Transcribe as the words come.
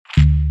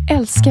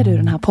Älskar du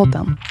den här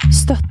podden?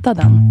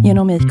 Stötta den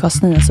genom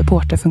IKAs nya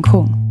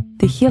supporterfunktion.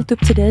 Det är helt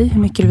upp till dig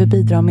hur mycket du vill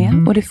bidra med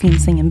och det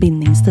finns ingen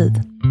bindningstid.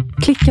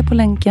 Klicka på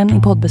länken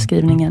i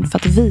poddbeskrivningen för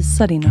att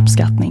visa din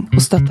uppskattning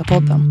och stötta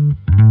podden.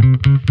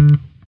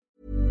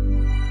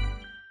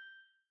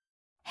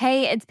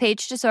 Hey, it's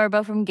Paige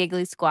DeSorbo from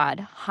Giggly Squad.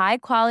 High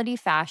quality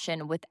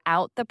fashion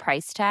without the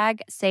price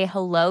tag. Say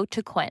hello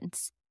to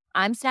Quince.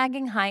 I'm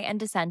snagging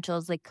high-end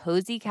essentials like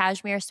cozy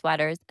cashmere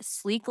sweaters,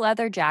 sleek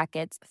leather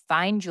jackets,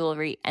 fine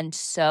jewelry, and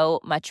so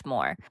much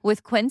more.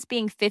 With Quince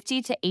being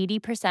 50 to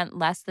 80%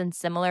 less than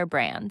similar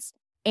brands.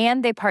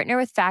 And they partner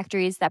with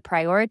factories that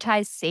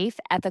prioritize safe,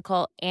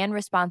 ethical, and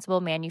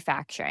responsible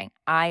manufacturing.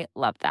 I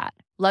love that.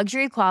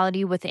 Luxury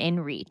quality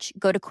within reach.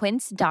 Go to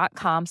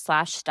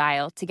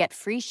quince.com/style to get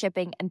free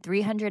shipping and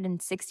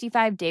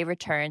 365-day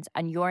returns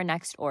on your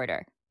next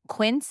order.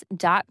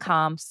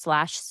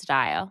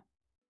 Quince.com/style.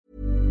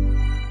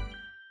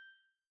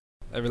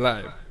 Är vi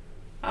live?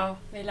 Ja,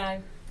 vi är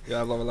live.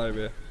 Jävlar vad live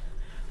vi är.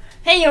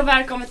 Hej och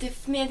välkommen till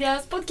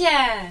Medias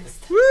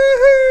podcast!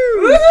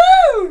 Woohoo!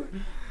 Woohoo!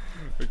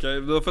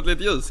 Okej, du har fått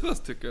lite ljus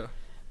röst tycker jag.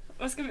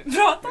 Vad ska vi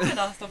prata om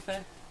idag,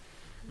 Stoffe?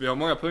 Vi har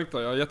många punkter,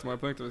 jag har jättemånga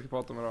punkter vi ska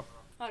prata om idag.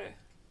 Har du?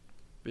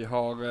 Vi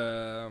har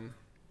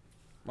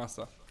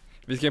massa.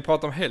 Vi ska ju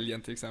prata om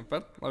helgen till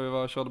exempel, när vi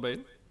var och körde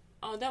bil.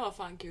 Ja, det var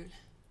fan kul.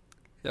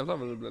 Jävlar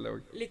vad det blev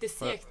låg. Lite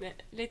segt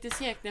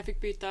när jag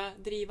fick byta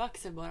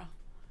drivaxel bara.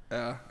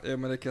 Ja,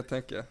 men det kan jag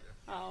tänka.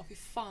 Ja, fy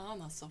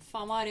fan alltså.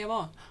 Fan vad arg jag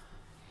var.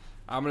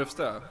 Ja men det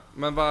förstår jag.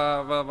 Men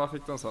vad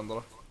fick den sönder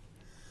då?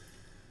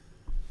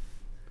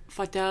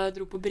 För att jag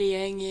drog på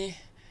Breäng i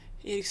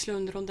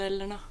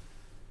Erikslund-rondellerna.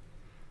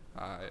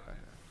 Nej,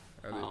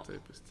 det är Ja.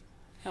 typiskt.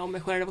 Jag har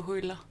mig själv att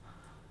skylla.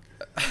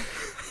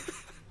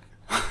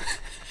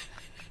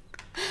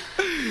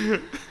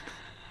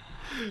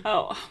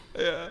 Ja.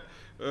 Ja.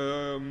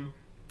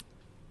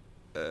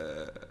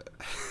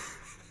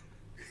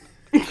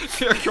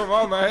 Jag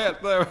kommer av mig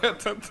helt när jag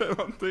vet inte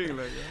någonting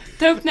längre.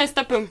 Ta upp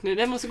nästa punkt nu,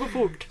 det måste gå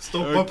fort.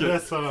 Stoppa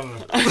pressarna nu.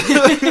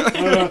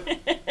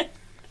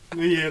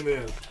 Nu ger ni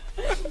er.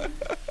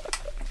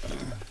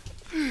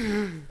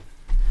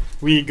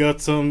 We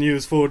got some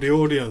news for the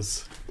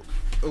audience.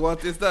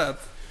 What is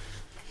that?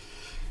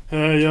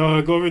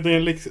 Jag gav ju dig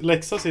en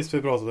läxa sist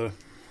vi pratade.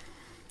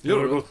 Hur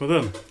har det gått med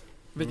den?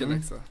 Vilken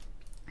läxa?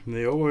 När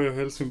jag var i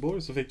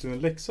Helsingborg så fick du en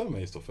läxa av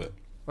mig, Stoffe.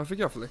 Vad fick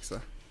jag för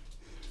läxa?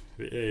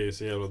 Vi är ju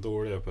så jävla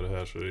dåliga på det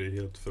här så det är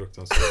helt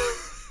fruktansvärt.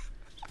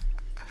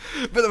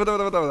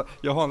 Vänta.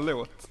 Jag har en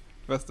låt.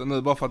 Förresten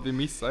nu bara för att vi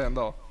missar en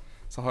dag.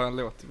 Så har jag en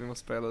låt vi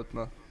måste spela ut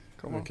nu.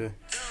 Kom on. Okej.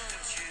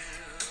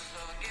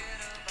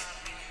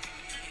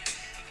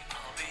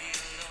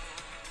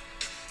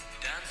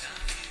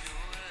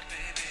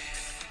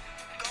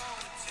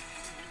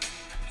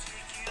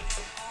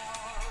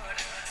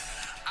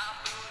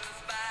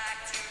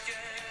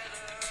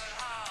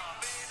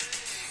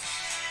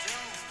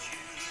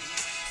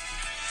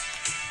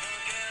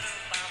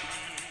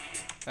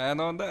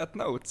 And on that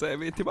note så är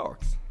vi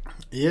tillbaks.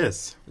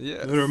 Yes. Nu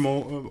är det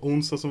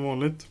onsdag som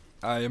vanligt.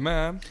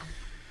 Jajamän.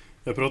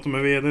 Jag pratade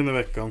med vdn i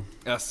veckan.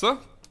 Jaså?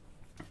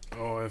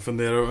 Ja, jag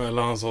funderar,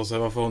 eller han sa så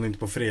här, varför har ni inte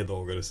på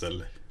fredagar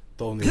istället?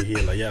 Då har ni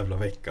hela jävla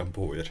veckan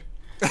på er.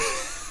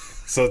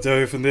 Så att jag har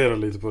ju funderat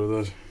lite på det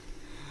där.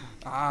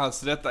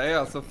 Så detta är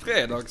alltså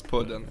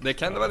fredagspodden. Det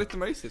kan det vara lite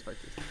mysigt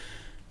faktiskt.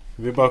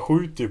 Vi bara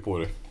skjuter ju på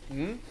det.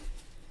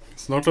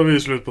 Snart har vi ju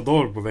slut på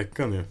dag på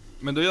veckan ju.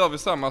 Men då gör vi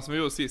samma som vi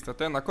gjorde sist. Att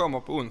denna kommer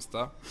på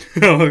onsdag.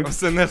 Ja, Och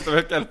sen nästa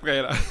vecka är det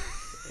fredag.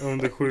 om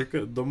det är sjuka,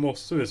 då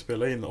måste vi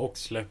spela in och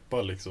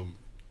släppa liksom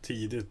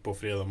tidigt på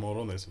fredag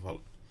morgon i så fall.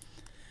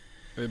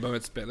 Vi behöver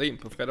inte spela in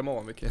på fredag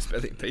morgon. Vi kan ju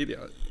spela in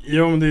tidigare.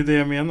 Ja, men det är det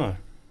jag menar.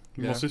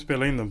 Vi Ja. måste ju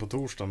spela in den på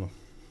torsdagen då.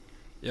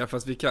 Ja,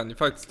 fast vi kan ju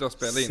faktiskt då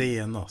spela in.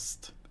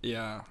 Senast.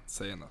 Ja,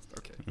 senast.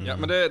 Okej. Ja,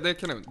 men det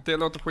kan nog. Det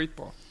låter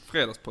skitbra.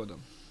 Fredagspodden.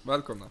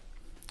 Välkomna.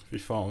 Fy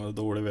fan vad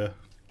dålig vi är.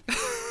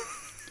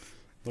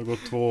 Det har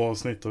gått 2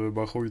 avsnitt och vi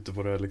bara skjuter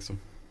på det liksom.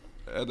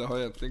 Det har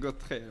egentligen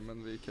gått 3,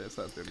 men vi kan ju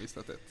säga att vi har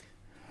missat ett.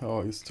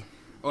 Ja, just det.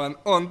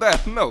 Och on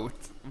that note,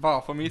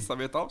 varför missar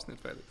vi ett avsnitt,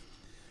 Fredrik?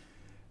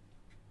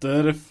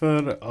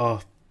 Därför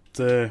att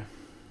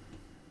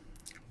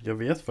jag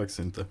vet faktiskt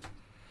inte.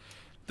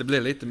 Det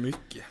blir lite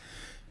mycket.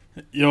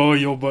 Jag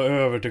jobbar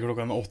över till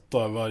klockan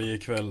 8 varje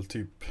kväll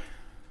typ.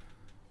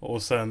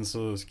 Och sen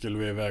så skulle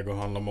vi iväg och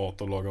handla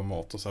mat och laga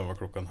mat. Och sen var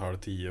klockan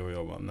 9:30 och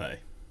jag bara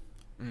nej.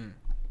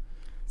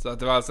 Så att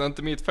det var alltså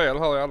inte mitt fel,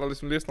 hör alla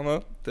som lyssnar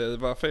nu. Det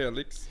var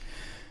Felix.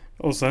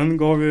 Och sen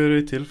gav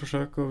vi det till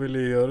försök och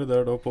ville göra det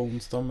där då på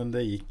onsdag. Men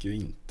det gick ju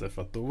inte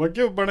för att då var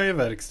gubbarna i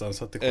verkstaden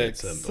så att det skit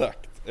sen då.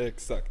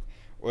 Exakt.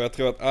 Och jag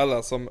tror att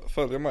alla som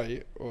följer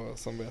mig och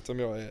som vet om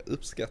jag är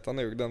uppskattar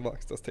nog den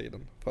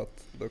verkstadstiden. För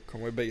att då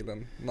kommer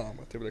bilen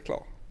närmare till att bli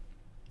klar.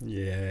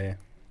 Yeah.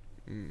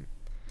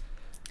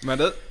 Men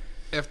du,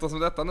 eftersom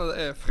detta nu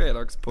är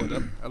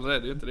fredagspodden, eller det är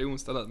det ju inte, det är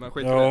onsdag nu, men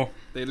skit i Ja. det.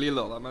 Det är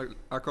lillördag, men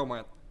här kommer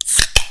en.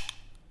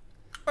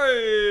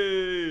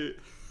 Hej!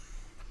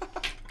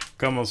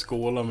 Kan man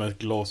skåla med ett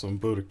glas och en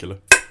burk eller?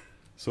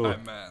 Så.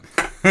 Amen.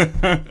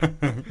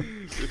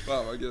 Fy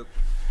fan vad gött.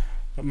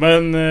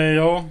 Men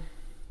ja,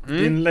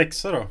 din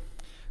läxa då?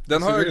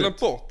 Den har ser jag det glömt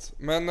ut? bort.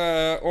 Men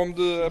om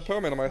du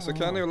påminner mig så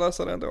kan jag nog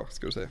lösa den då,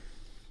 ska du se.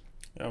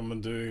 Ja,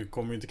 men du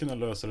kommer ju inte kunna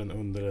lösa den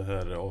under det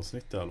här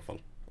avsnittet i alla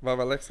fall. Vad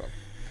var läxan?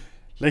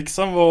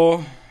 Läxan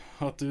var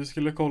att du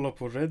skulle kolla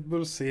på Red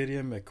Bulls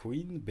serie med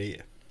Queen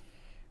B.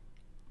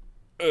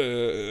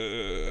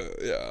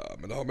 Ja,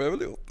 men det har man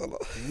väl gjort, eller?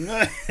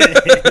 Nej,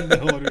 det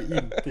har du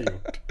inte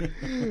gjort.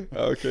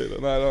 Ja, okej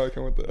då. Nej, det har jag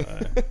kanske inte.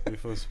 Nej, vi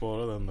får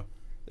spara den då.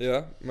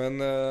 Ja, men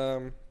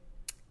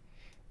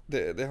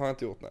det har jag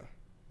inte gjort, nej.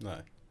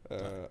 Nej.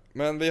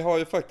 Men vi har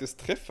ju faktiskt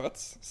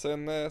träffats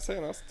sen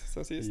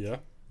sist.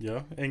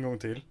 Ja, en gång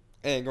till.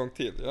 En gång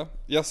till, ja.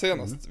 Ja,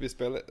 senast vi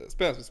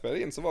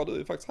spelade in så var du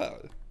ju faktiskt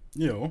här.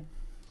 Ja.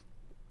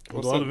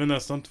 Och då sen, hade vi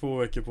nästan 2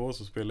 veckor på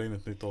oss att spela in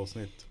ett nytt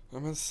avsnitt. Ja,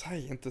 men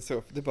säg inte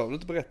så. Det behöver du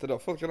inte berätta då.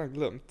 Folk har redan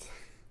glömt.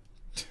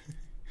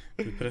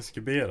 Det är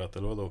preskriberat,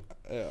 eller vadå?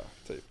 Ja,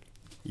 typ.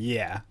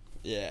 Yeah.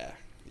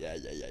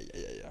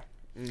 Ja.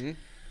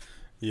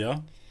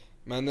 Ja.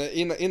 Men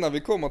innan vi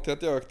kommer till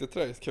att jag åkte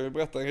till dig så kan vi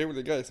berätta en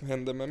rolig grej som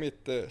hände med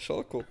mitt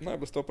körkort när jag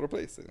blev stoppad av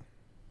polisen.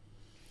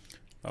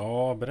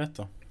 Ja,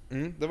 berätta.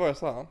 Det var ju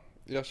så här.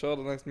 Jag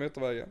körde längs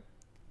motorvägen.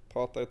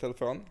 Pratade i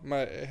telefon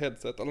med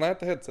headset. Eller nej,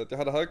 inte headset. Jag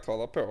hade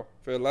högtalare på.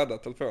 För jag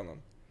laddade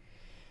telefonen.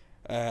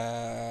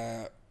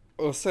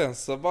 Och sen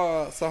så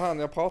han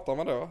jag pratade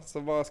med då.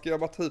 Så bara, ska jag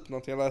bara ta upp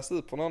någonting och läsa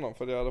upp från honom.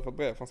 För jag hade fått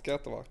brev från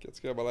Skatteverket.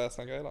 Ska jag bara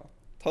läsa en grej där.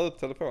 Ta upp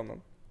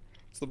telefonen.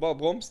 Så bara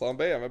bromsar en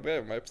BMW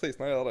bredvid mig precis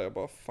när jag gör det. Jag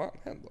bara, fan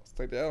händer? Så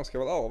tänkte jag ska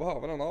väl av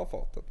här med den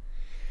avfarten.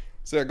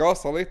 Så jag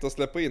gasar lite och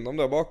släpper in dem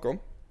där bakom.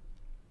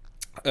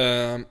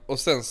 Och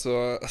sen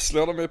så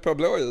slår de mig på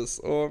blåljus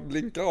och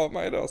blinkar av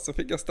mig då. Så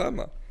fick jag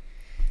stanna.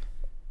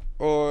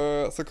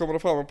 Och så kommer det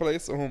fram en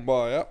polis och hon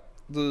bara, ja,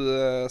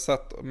 du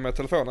satt med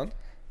telefonen.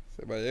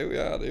 Så jag bara, jo,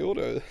 ja, det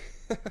gjorde jag ju.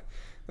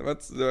 det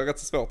var rätt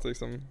så svårt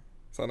liksom,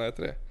 sa nej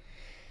till det.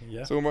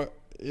 Yeah. Så hon bara,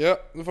 ja,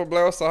 du får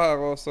blåsa här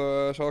och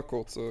så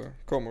körkort så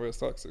kommer vi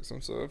strax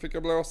liksom. Så fick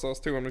jag blåsa och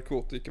stod med mitt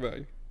kort och gick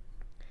iväg.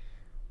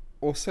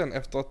 Och sen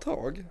efter ett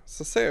tag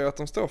så ser jag att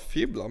de står och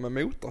fibblar med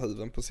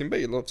motorhuven på sin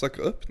bil och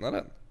försöker öppna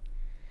den.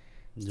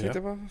 Så tänkte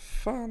jag bara,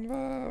 fan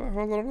vad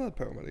håller de nu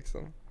på med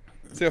liksom?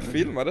 Så jag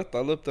filmade detta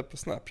och la upp det på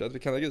Snapchat. Vi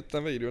kan lägga ut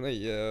den videon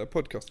i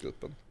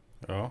podcastgruppen.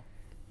 Ja.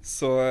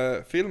 Så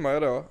filmade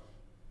jag då.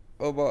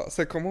 Och bara,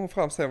 sen kommer hon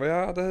fram och säger,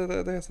 ja det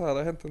är så här, det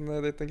har hänt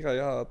en liten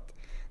grej här att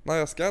när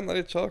jag skannade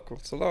ditt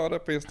körkort så la jag det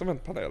på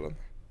instrumentpanelen.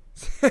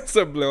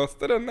 Så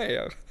blåste den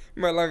ner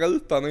mellan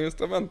rutan och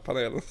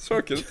instrumentpanelen. Så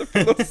jag kunde inte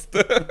förlusta.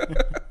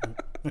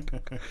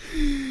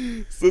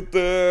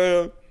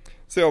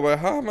 Så jag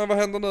bara, men vad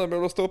händer nu med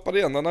att stoppa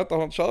igen när jag inte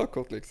har ett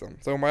körkort liksom?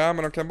 Så hon bara, ja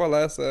men de kan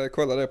bara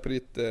kolla det på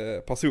ditt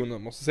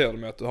personnummer så ser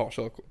de att du har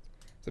körkort.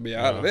 Så jag bara,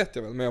 ja det vet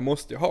jag väl, men jag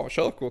måste ju ha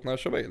körkort när jag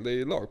kör bil, det är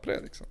ju lag på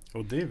det liksom.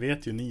 Och det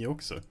vet ju ni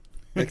också.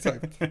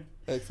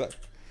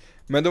 Exakt.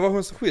 Men då var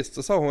hon så schysst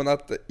och sa hon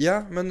att,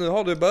 ja men nu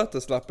har du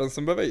böteslappen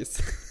som bevis.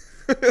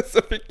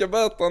 Så fick jag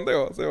böter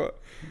ändå, så jag,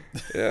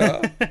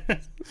 ja,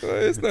 så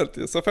det är snällt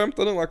ju. Så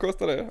 1500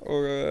 kostade det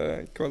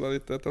och kolla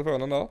lite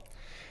telefonen där.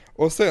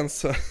 Och sen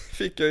så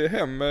fick jag ju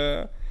hem,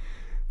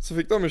 så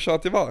fick de ju köra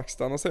till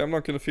verkstaden och se om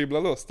de kunde fibbla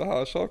loss det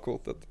här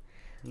körkortet.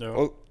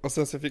 Ja. Och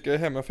sen så fick jag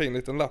hem en fin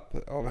liten lapp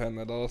av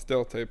henne där det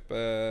står typ,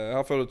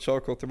 här får du ett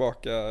körkort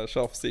tillbaka,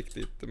 kör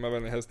försiktigt med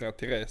vänlig hälsning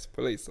till Therese,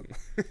 polisen.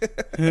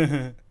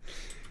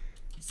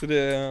 Så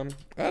det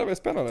var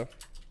spännande.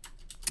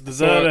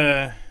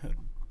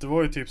 Det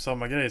var ju typ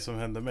samma grej som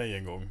hände mig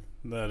en gång.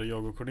 När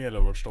jag och Cornelia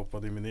var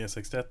stoppade i min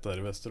E61 där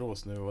i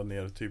Västerås när vi var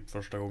ner typ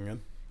första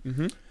gången.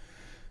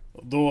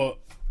 Och då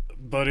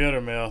började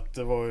det med att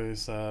det var ju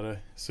så här,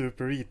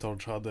 Super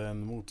Retards hade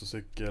en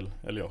motorcykel,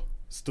 eller ja,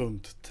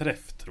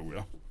 stuntträff tror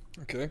jag.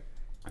 Okej.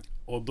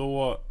 Och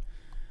då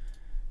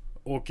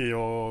åker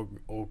jag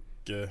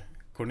och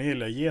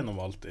Cornelia igenom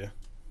allt det.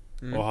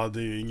 Och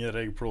hade ju ingen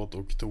regplåt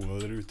och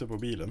tonade ute på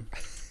bilen.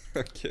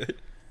 Okej.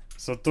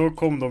 Så att då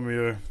kom de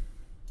ju,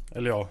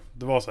 eller ja,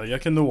 det var så här,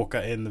 jag kunde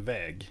åka en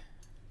väg.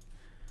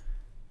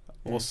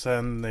 Och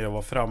sen när jag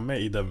var framme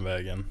i den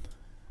vägen,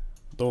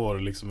 då var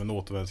det liksom en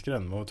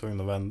återvändsgränd, man var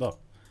tvungen att vända.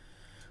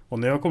 Och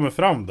när jag kommer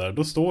fram där,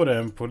 då står det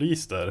en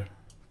polis där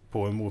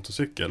på en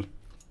motorcykel.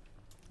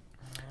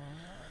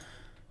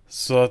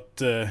 Så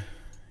att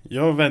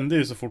jag vände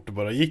ju så fort det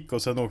bara gick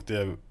och sen åkte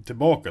jag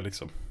tillbaka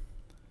liksom.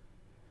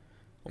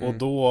 Och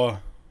då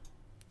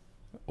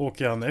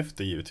åker han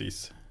efter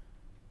givetvis.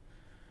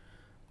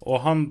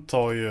 Och han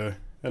tar ju,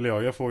 eller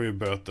ja, jag får ju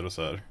böter och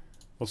så här.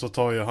 Och så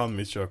tar ju han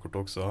mitt körkort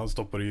också. Han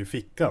stoppar det ju i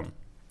fickan.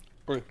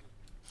 Oj.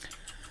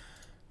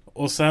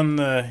 Och sen,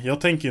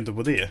 jag tänker ju inte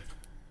på det.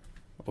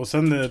 Och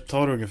sen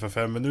tar det ungefär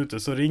 5 minuter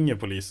så ringer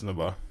polisen och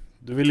bara,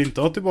 du vill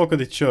inte ha tillbaka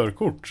ditt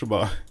körkort? Så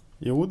bara,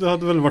 jo det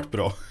hade väl varit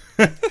bra.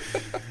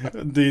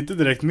 Det är inte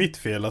direkt mitt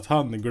fel att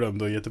han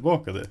glömde att ge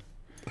tillbaka det.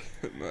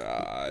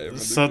 Nej, men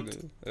så att,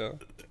 ja.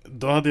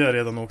 då hade jag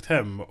redan åkt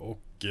hem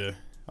och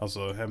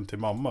alltså hem till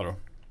mamma då.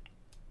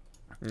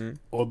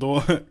 Och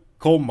då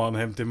kom han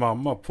hem till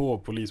mamma på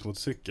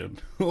polismotorcykeln.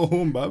 Och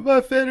hon bara,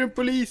 varför är det en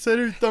polis här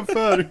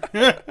utanför?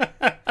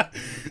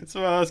 Så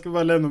jag ska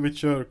bara lämna mitt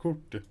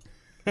körkort.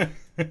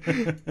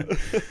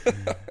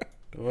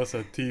 Det var så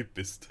här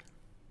typiskt.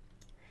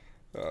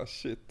 Ja,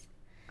 shit.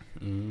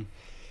 Mm.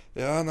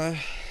 Ja,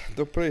 nej.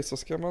 Då poliser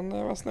ska man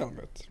vara snäll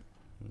mot.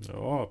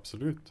 Ja,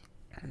 absolut.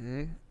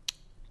 Mm.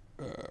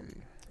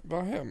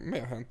 Vad har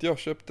mer hänt? Jag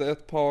köpte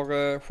ett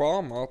par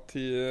skärmar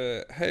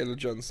till Hale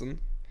Johnson.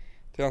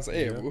 Till hans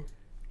Evo.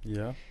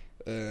 Ja.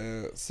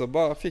 Så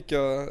bara fick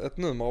jag ett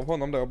nummer av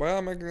honom då. Jag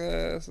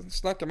bara,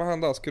 snacka med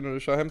han där så kunde du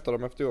köra och hämta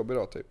dem efter jobb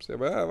idag typ. Så jag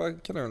bara,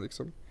 vad kan jag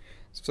liksom.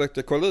 Så försökte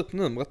jag kolla upp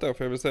numret då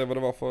för jag vill se vad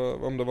det var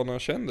för, om det var någon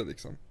jag kände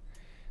liksom.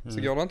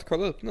 Så går det inte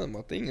kolla upp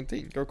numret, det är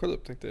ingenting. Går kolla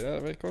upp, tänkte jag, det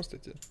var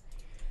konstigt ju.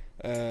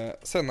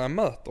 Sen när jag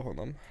möter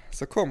honom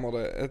så kommer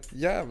det ett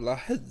jävla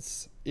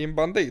hus i en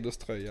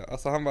Bandidos-tröja.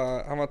 Alltså han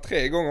var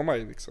 3 gånger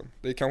mig liksom.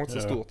 Det är kanske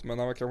inte så stort, men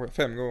han var kanske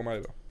 5 gånger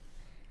mig då.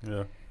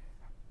 Ja.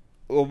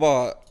 Och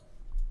bara,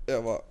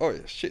 jag var,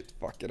 oj shit,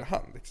 fuck är det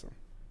han liksom.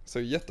 Så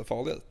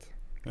jättefarlig ut.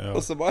 Ja.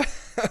 Och så bara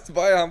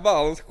är han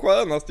världens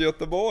skönaste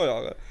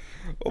göteborgare.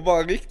 Och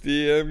bara en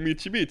riktig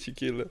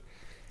Mitsubishi-kille.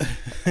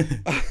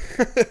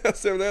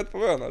 Så jag blev helt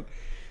förvånad.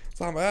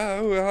 Så han bara,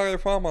 här är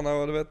skärmarna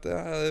och du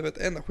vet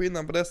enda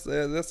skillnaden på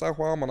dessa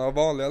skärmarna och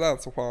vanliga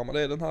Lancer-skärmar,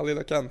 det är den här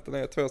lilla kanten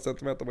är 2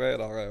 centimeter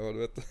bredare och du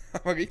vet,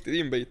 han var riktigt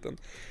inbiten.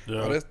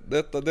 Ja.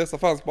 Och dessa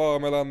fanns bara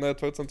mellan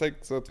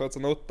 2006 och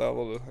 2008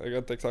 eller jag vet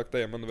inte exakt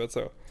det, men du vet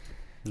så.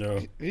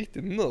 Ja.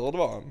 Riktigt nörd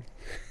var han.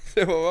 Så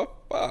jag bara, vad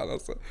fan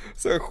alltså.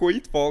 Så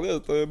skitfarlig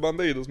ut och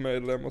Bandidos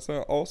medlem och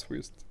så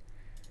asschysst.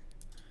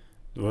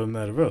 Du var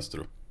nervös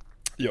tror du?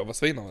 Jag var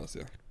svinnervös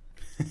ja.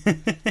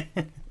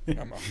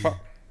 Ja men fan.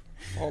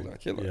 Farliga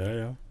killar.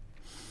 Ja.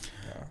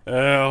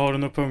 Har du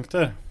några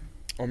punkter?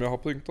 Om jag har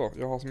punkter?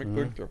 Jag har så mycket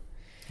punkter.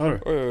 Har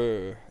du?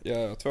 Oj.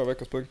 Ja, 2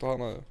 veckors punkter här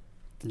nu.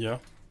 Ja.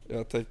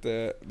 Jag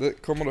tänkte,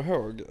 kommer du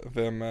ihåg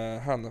vem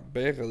han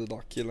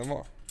B-rudar-killen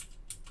var?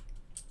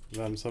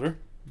 Vem sa du?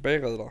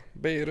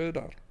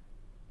 B-rudar.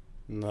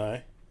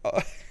 Nej.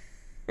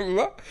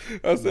 Va?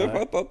 Alltså Nej. jag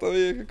fattar inte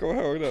hur jag kan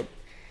komma ihåg den.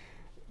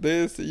 Det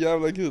är så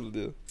jävla guld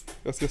ju.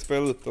 Jag ska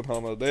spela ut den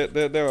här nu.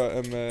 Det var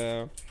en...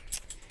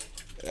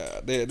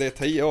 det är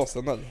 10 år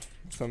sedan nu.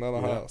 Sen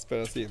den här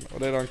spelas in. Och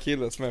det är en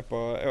kille som är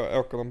på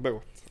åker en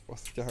båt. Och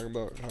ska han då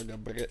hugga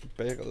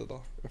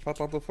B-rudar. Jag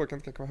fattar inte hur folk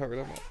inte kan komma ihåg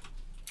den här.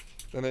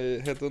 Den är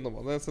helt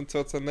underbar. Den är sedan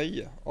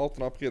 2009.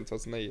 18 april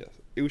 2009.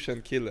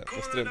 Okänd kille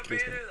på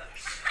studentkryssning.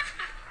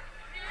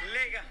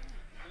 Lägga.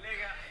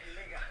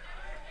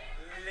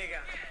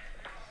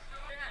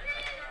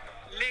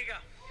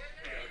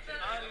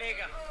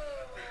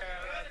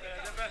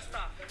 Det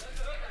bästa.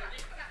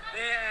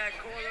 Det är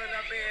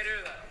K-nulla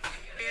B-rudar.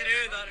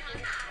 B-rudar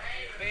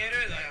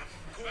ja.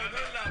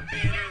 K-nulla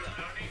B-rudar.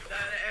 Det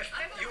här är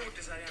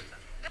hjortisar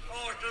egentligen.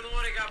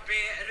 18-åriga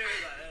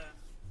B-rudar.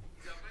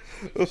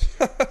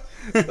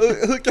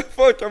 Hur kan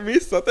folk ha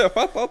missat det? Jag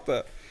fattar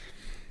inte.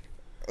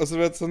 Och så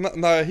vet så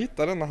när jag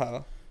hittade den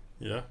här.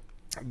 Ja.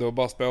 Då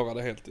bara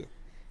spårade helt ju.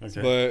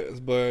 Okay.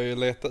 Så började jag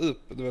leta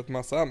upp, du vet,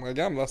 massa andra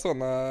gamla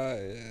sådana,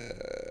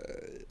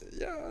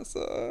 ja alltså,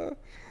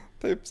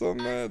 typ som,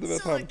 du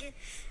vet han.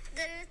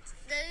 Där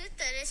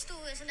ute det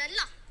stod en sån där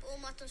lapp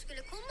om att de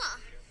skulle komma.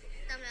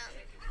 Nämligen.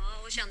 Ja,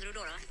 vad kände du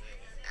då?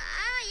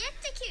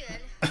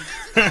 Jättekul.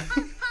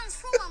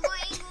 Hans får man bara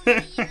en gång i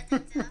livet,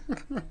 tänkte jag.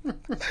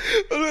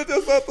 Och du vet,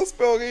 jag satt och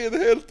spårade in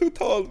helt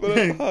totalt med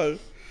den här.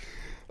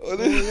 Och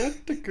det är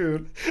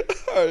jättekul.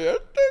 Ja,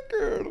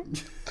 jättekul.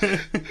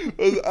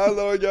 Och så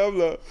alla var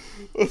gamla.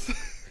 Och så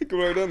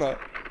kommer jag ihåg denna.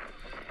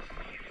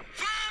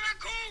 Fan vad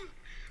cool!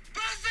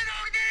 Bussen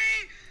åkte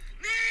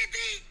ner i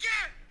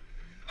diket!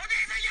 Och det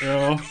är så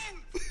jävla coolt!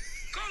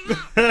 Kolla!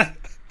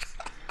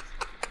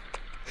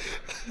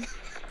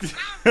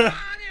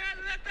 Fan i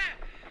helvete!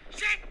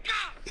 Checka!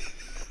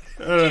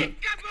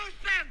 Checka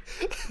bussen!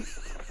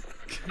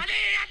 Ja, det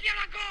är helt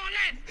jävla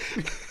galet!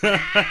 Det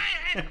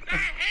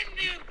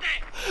händer ju inte!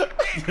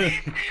 Det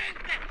händer ju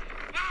inte!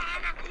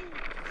 Fan vad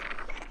coolt!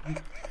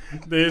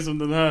 Det är som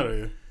den här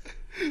ju.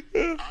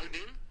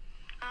 Albin?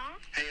 Ja.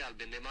 Hej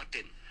Albin, det är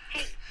Martin.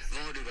 Hej.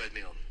 Vad har du varit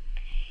med om?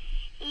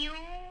 Jo,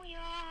 jag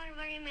har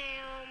varit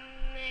med om...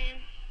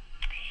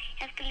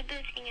 jag skulle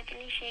busringa till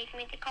en tjej som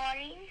heter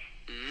Karin.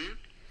 Mm.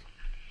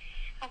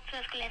 Och så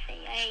skulle jag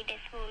säga hej det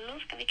är Svullo,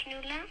 ska vi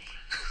knulla?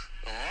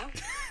 Ja.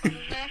 Och så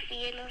sa jag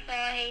fel och sa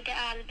hej det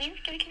är Albin,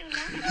 ska vi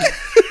knulla?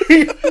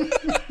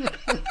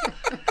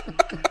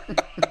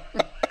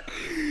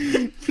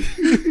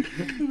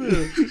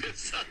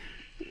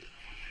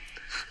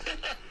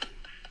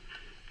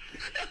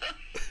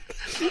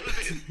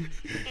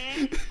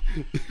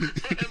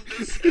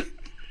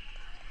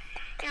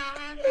 Ja,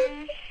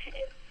 sen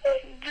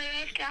började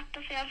jag skratta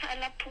så jag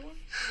föll på.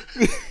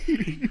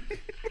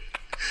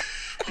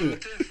 Har du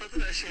träffat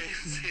den här tjejen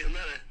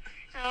senare?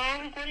 Ja,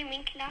 hon går i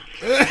min klass.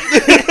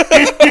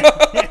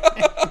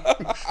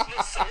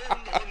 Vad sa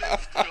hon dagen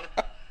efter då?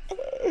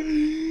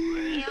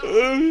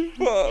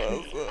 Fan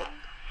alltså.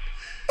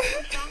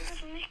 Hon sa inte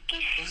så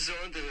mycket. Hon sa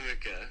inte hur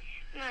mycket?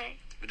 Nej.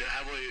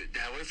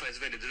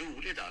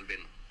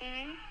 Albin.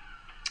 Mm.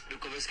 Du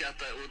kommer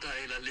skratta åt det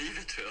här hela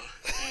livet, tror jag.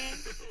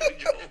 Och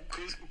jag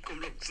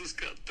kommer också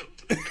skratta åt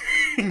det.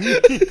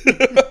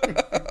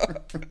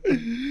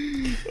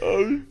 Ja,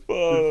 fy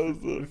fan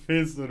alltså. Det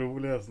finns så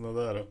roliga såna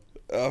där då.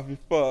 Ja, fy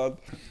fan.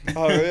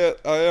 Här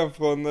är en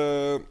från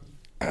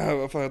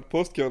vad fan heter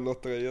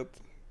Postkodlotteriet.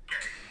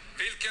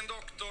 Vilken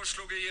doktor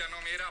slog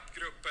igenom i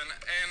rapgruppen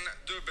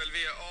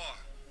NWA?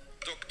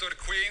 Dr.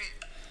 Queen,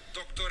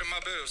 Dr.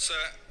 Mabuse,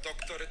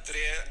 Dr.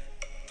 Dre,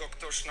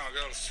 Dr.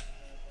 Snuggles.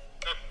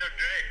 Dr.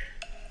 Dre.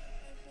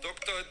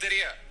 Dr.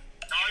 Dre.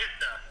 Ja, just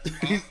det.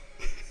 Ja.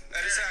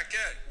 Är du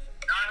säker?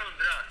 Ja,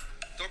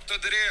 100. Dr.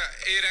 Dre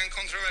i den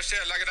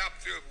kontroversiella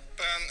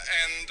rapgruppen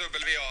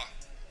NWA.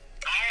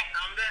 Ja,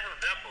 men det är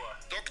 100 på.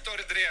 Dr.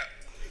 Dre.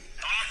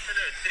 Ja,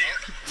 absolut. 3. Ja.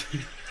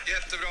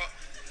 Jättebra.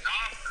 Ja,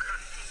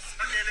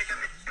 okej, lycka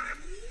till.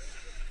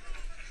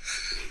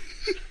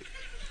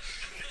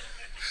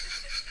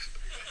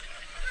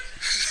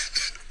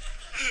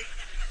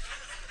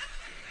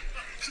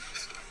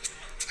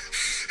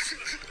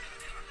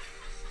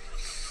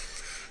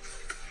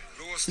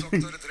 Lås Dr.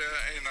 Dre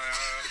innan jag...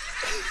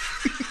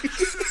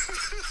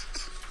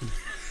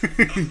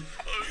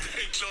 Ja,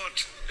 det är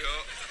klart. Ja.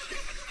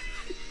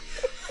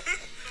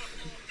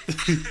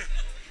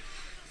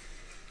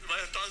 Vad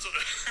hette han, sa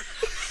du?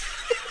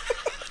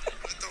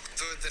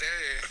 Dr. Dre.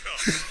 Ja.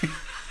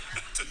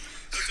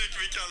 Jag tycker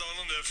vi kallar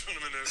honom det från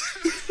och med nu.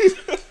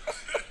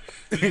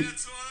 Det är rätt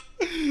svar.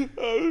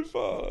 Ja, fy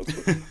fan alltså.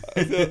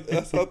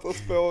 Jag satt och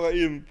spårade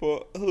in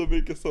på hur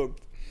mycket sånt.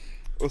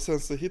 Och sen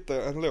så hittade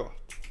jag en låt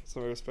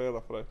som jag vill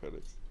spela för dig,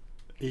 Felix.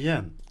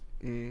 Igen?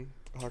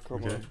 Här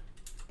kommer Okej. den.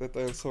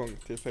 Detta är en sång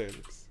till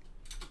Felix.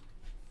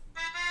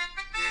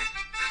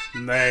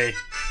 Nej,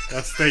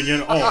 jag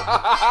stänger av.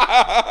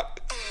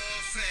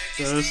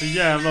 Det är så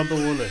jävla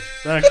dåligt.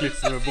 Det här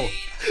klipper vi bort.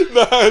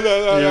 Nej.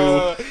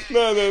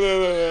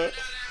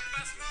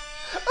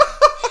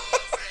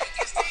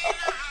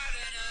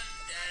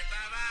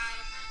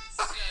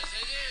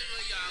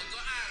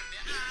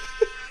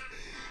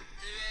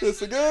 Det är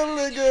så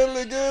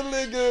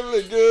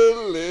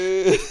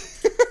gullig.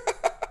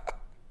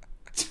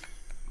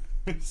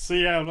 Så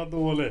jävla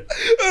dåligt.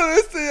 Det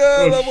är så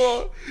jävla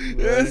bra.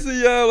 Det är så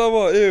jävla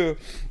bra. Jo.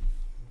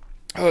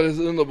 Ja, det är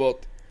så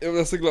underbart. Jag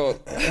blir så glad.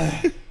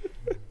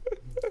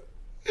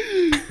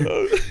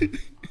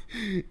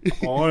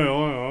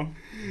 Ja.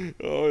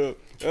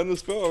 Ja, nu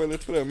spårar vi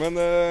lite på det. Men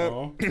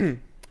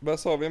vad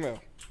sa vi mer?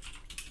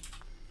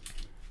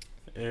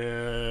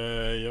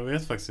 Jag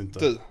vet faktiskt inte.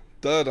 Du,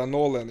 Döda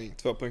norrlänning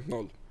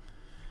 2.0.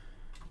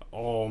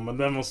 Ja, men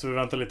den måste vi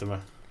vänta lite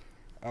med.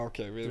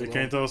 Okej, Vi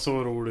kan inte ha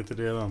så roligt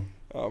redan.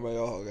 Ja, men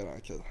jag har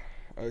redan kul.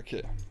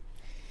 Okej.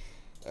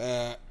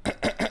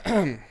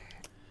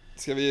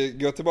 Ska vi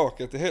gå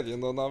tillbaka till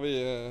helgen då när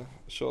vi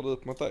körde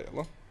upp mot dig,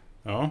 eller?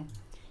 Ja.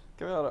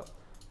 Kan vi göra det?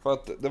 För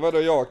att det var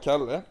då jag och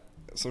Kalle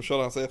som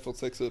körde hans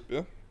F46 upp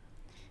ju.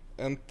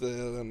 Inte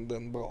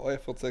den bra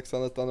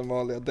F46 utan den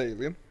vanliga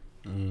dailyn.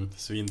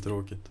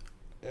 Svintråkigt.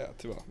 Ja,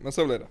 tyvärr. Men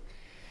så blev det.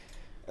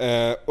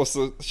 Och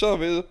så kör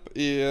vi upp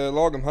i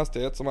lagom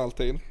hastighet som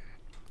alltid.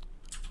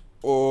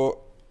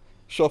 Och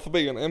kör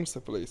förbi en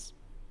MC-polis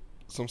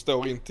som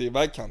står in till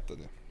vägkanten.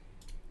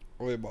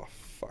 Och vi bara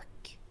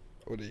fuck.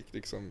 Och det gick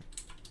liksom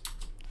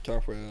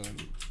kanske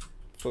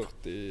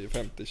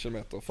 40-50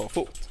 kilometer för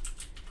fort.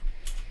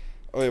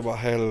 Och vi bara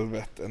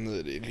helvete, nu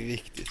är det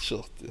riktigt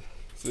kört ju.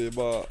 Så vi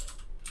bara...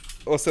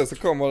 Och sen så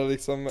kommer det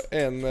liksom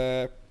en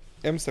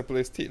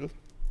MC-polis till.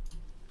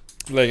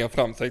 Längre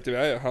fram tänkte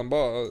vi, han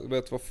bara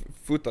vet vad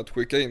fotat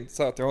skicka in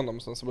så här till honom,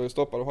 sen så blev vi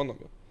stoppade honom.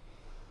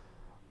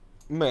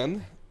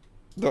 Men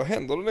då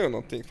händer det nog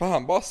någonting, för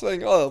han bara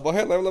svänger över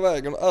hela jävla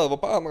vägen, över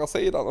på andra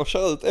sidan och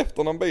kör ut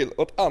efter någon bil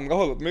åt andra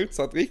hållet,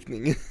 motsatt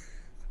riktning.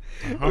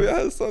 Och jag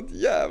hade sånt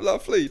jävla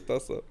flyt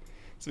alltså.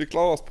 Så vi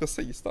klarade oss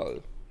precis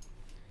där.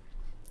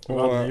 Och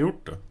vad hade ni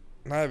gjort då?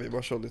 Nej, vi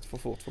bara körde lite för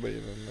fort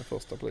förbi den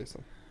första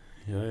polisen.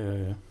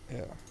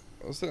 Ja.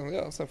 Och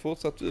sen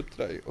fortsatte vi upp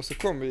till dig. Och så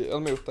kom vi, eller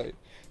mot dig.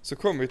 Så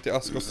kom vi till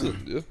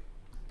Askersund ju.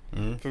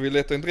 För vi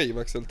letade en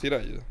drivaxel till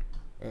dig ju.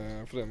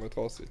 För den var ju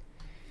trasig.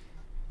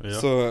 Ja.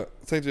 Så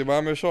tänkte vi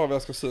bara, men kör vi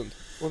Askersund.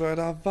 Och då är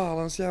det här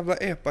världens jävla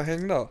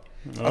epa-häng där. Ja,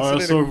 alltså,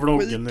 jag såg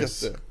vloggen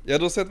nyss. Ja,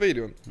 du har sett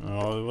videon.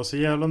 Ja, du var så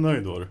jävla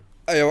nöjd då.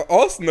 Jag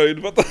var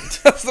asnöjd för att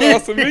alltså, det var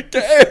så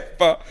mycket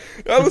epa.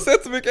 Jag har aldrig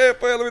sett så mycket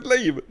epa i hela mitt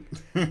liv.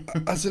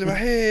 Alltså det var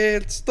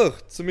helt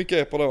stört så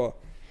mycket epa det var.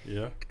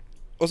 Ja.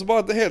 Och så bara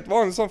ett helt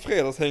vanligt sån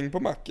fredagshäng på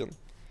macken.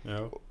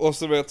 Ja. Och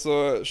så vet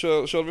så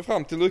körde vi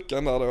fram till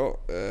luckan där då.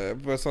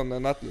 På en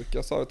sån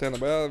nattlucka. Sa vi till henne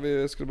bara,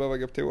 vi skulle behöva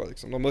gå på toa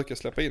liksom. De brukar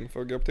släppa in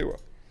för att gå på toa.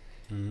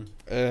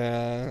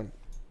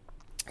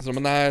 Så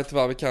men nej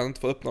tyvärr, vi kan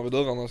inte få öppna vid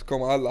dörrarna, så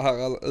kommer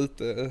alla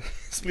ute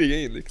springa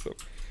in liksom.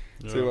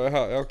 Så jag var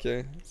här, ja,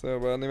 okej. Så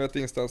jag bara, ni vet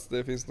ingenstans,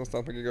 det finns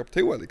någonstans man kan gå på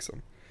toa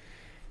liksom.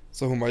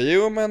 Så hon bara,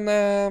 jo men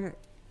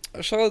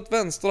kör ut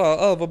vänster där,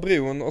 över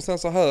bron och sen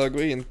så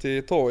höger in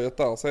till torget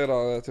där, så är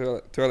det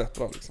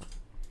toaletter där liksom.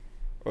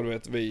 Och du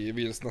vet, vi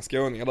vilsna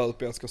skåningar där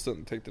uppe i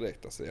Askersund tänkte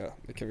direkt alltså, ja,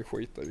 det kan vi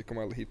skita i, vi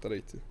kommer aldrig hitta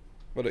dit.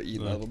 Vadå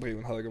in över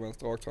bron, höger,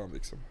 vänster, rakt fram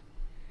liksom.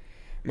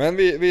 Men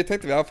vi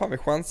tänkte vi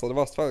chansar, det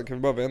värsta fallet kan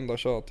vi bara vända och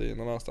köra till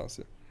någon annanstans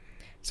ju.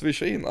 Så vi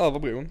kör in över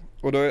bron,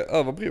 och då är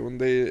över bron,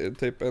 det är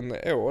typ en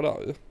å där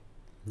ju.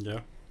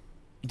 Ja.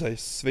 Det är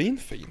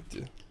svinfint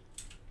ju.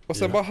 Och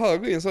sen bara här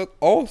går in så ett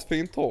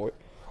asfint torg.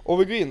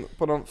 Och vi går in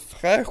på de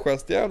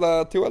fräschaste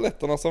jävla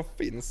toaletterna som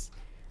finns.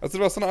 Alltså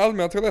det var sådana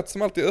allmänna toaletter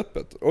som alltid är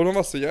öppet. Och de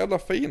var så jävla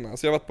fina.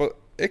 Så jag har varit på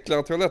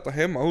äckligare toaletter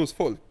hemma hos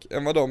folk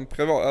än vad de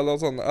eller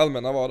sådana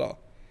allmänna var där.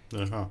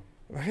 Jaha.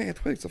 Det var helt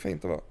sjukt så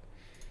fint det var.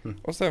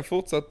 Och sen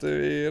fortsatte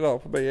vi där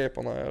förbi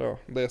eporna då.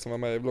 Det som var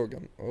med i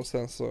vloggen. Och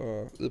sen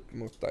så upp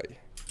mot dig.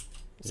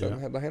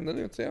 Sen där hände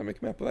det inte så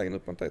mycket mer på vägen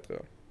upp mot dig tror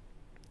jag.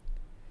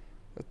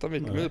 Utan vi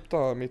kom upp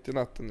där mitt i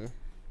natten nu.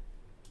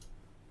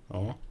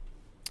 Ja.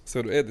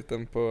 Så du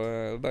editen på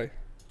dig?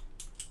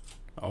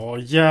 Ja,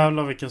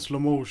 jävlar vilken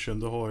slow motion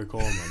du har i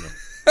kameran.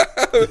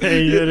 Det är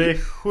ju det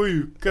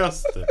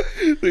sjukaste.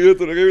 Det är ju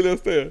inte det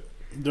roligaste.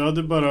 Du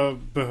hade bara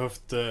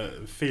behövt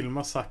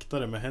filma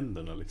saktare med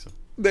händerna liksom.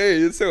 Det är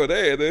ju så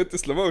det är inte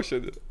slow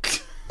motion.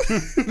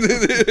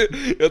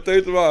 Jag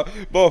tänkte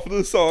bara för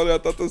du sa det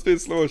att det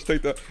finns slow motion,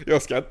 tänkte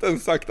jag ska inte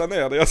ens sakta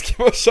ner det, jag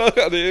ska bara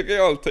köra det i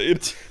realtid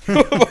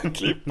och bara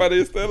klippa det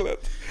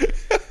istället.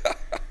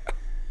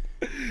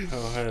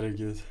 Ja,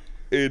 herregud.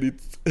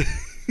 Edit.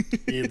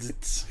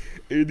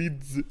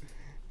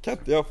 Kan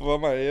inte jag få vara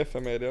med i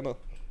FM-media nu?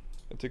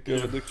 Jag tycker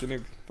jag är duktig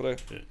nog på det.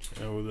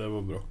 Jo, det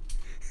var bra.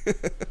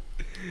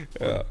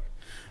 Ja.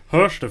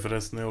 Hörs det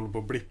förresten när jag håller på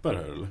och blippar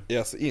här eller?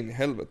 Ja, så in i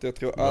helvete. Jag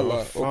tror alla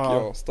och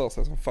jag stör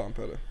sig som fan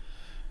på det.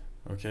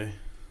 Okej.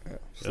 Ja,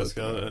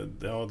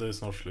 ja, det är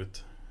snart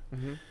slut.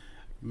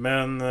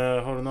 Men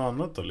har du något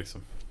annat då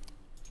liksom?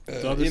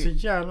 Du hade så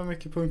jävla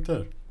mycket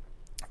punkter.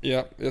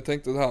 Ja, jag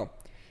tänkte det här.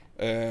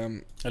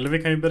 Eller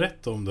vi kan ju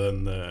berätta om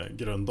den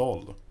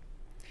Gröndal då.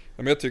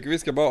 Men jag tycker vi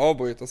ska bara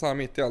avbryta så här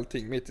mitt i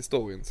allting, mitt i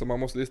storyn. Så man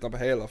måste lyssna på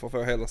hela för att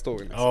få hela storyn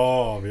liksom.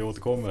 Ja, vi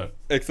återkommer.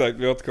 Exakt,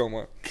 vi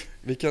återkommer.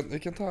 Vi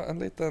kan ta en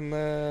liten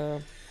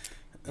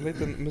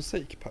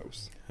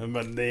musikpaus.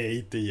 Men det är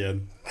inte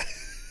igen.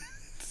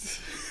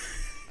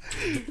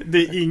 Det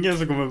är ingen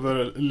som kommer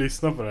börja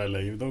lyssna på det här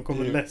längre. De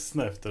kommer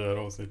ledsna efter det här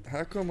avsnittet.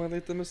 Här kommer en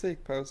liten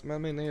musikpaus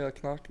med min nya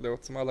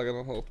knarklåt som alla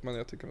redan hört, men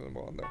jag tycker den är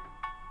bra ändå.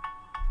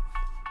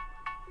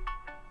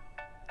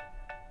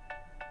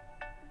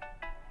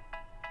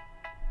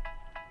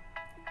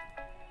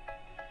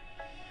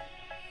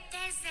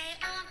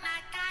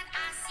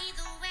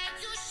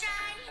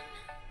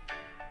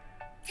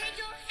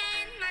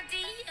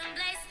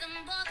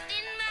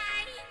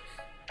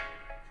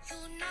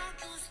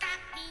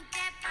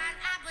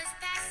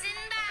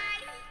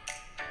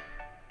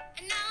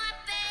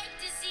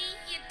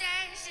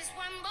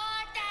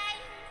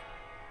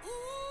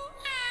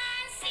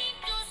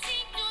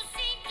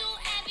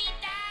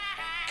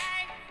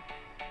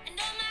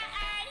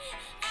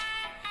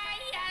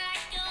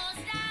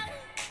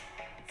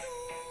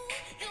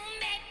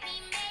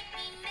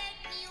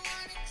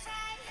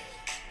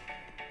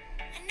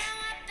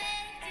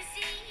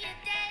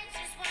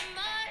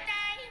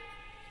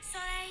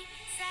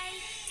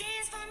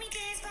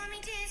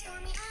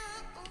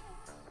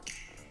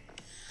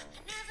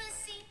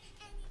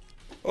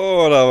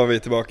 Och där var vi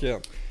tillbaka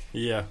igen. Ja.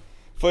 Yeah.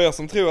 För er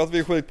som tror att vi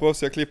är sjukt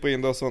proffsiga, jag klipper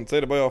in det och sånt, så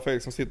är det bara jag och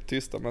Felix som sitter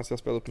tysta medan jag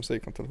spelar upp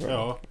musik från telefonen.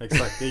 Ja,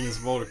 exakt. Det är ingen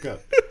som orkar.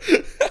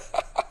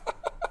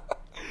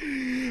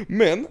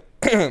 Men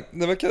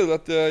det var kul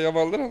att jag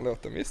valde den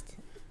låten, visst?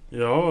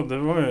 Ja, det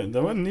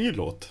var en ny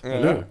låt,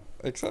 eller hur?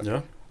 Exakt.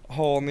 Ja.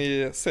 Har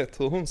ni sett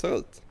hur hon ser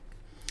ut?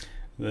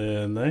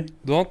 Nej.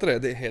 Du har inte det?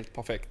 Det är helt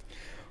perfekt.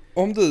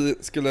 Om du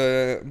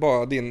skulle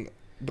bara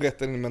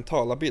berätta din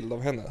mentala bild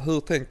av henne, hur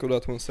tänker du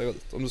att hon ser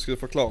ut? Om du skulle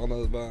förklara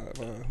nu vad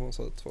hon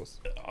ser ut för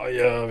oss. Ja,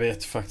 jag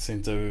vet faktiskt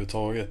inte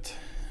överhuvudtaget.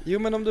 Jo,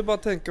 men om du bara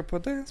tänker på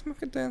dance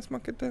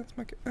market,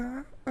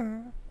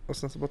 och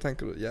sen så bara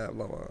tänker du,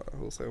 jävlar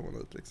hur ser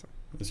hon ut liksom.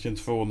 Jag ska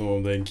inte få någon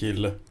om det är en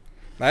kille.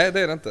 Nej,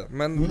 det är det inte.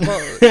 Men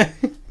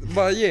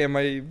bara ge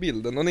mig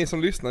bilden. Och ni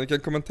som lyssnar, ni kan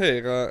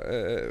kommentera.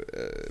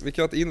 Vi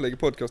kan ha ett inlägg i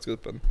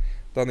podcastgruppen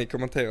där ni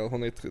kommenterar hur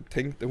ni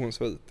tänkte hon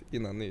såg ut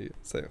innan ni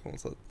ser hur hon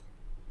ser ut.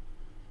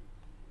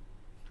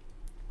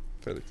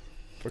 Felix,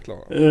 förklara.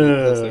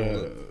 Hur ser hon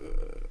ut?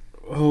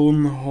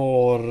 Hon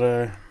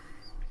har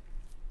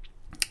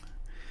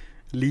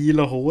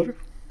lila hår.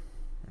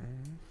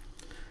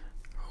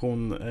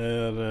 Hon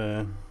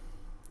är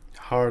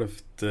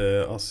halvt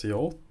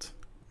asiat.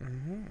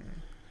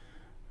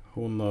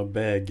 Hon har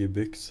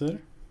baggybyxor.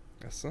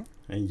 Jaså?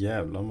 En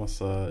jävla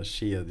massa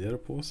kedjor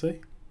på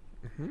sig.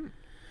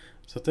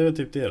 Så det är väl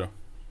typ det då.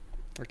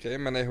 Okej,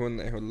 men är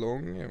hon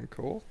lång? Är hon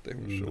kort? Är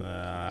hon tjock?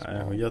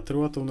 Nej, jag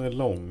tror att hon är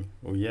lång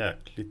och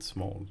jäkligt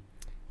smal.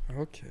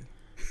 Okej.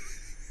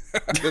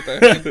 Det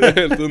är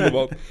helt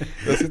underbart.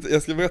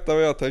 Jag ska berätta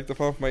vad jag tänkte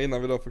framför mig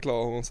innan vi då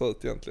förklarar hur hon ser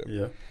ut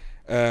egentligen.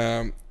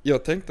 Yeah.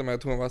 Jag tänkte mig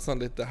att hon var sån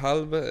lite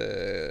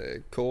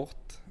kort.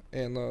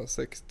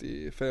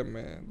 1,65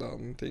 där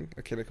någonting.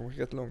 Okej, det kommer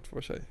rätt långt för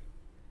att tjej.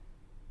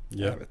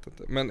 Yeah. Jag vet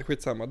inte. Men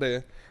skitsamma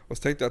det. Och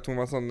så tänkte jag att hon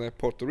var sån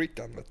Puerto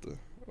Rican, vet du.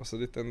 Och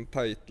så en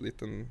tight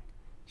liten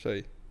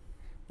tjej.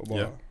 Och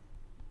bara...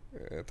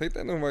 Jag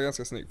tänkte ändå hon var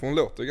ganska snygg. För hon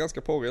låter ju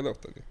ganska porrig i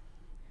låten.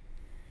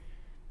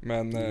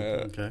 Men...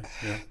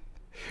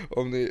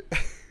 Om ni...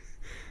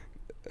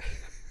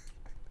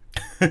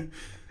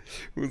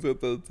 Hon ser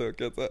inte ut så,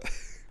 kan jag säga.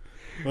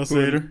 Vad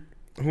säger du?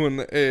 Hon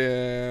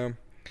är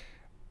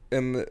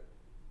en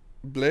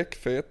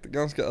bläckfet,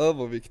 ganska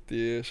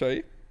överviktig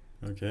tjej.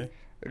 Okej.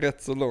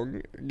 Rätt så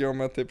lång, går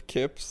med typ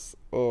keps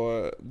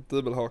och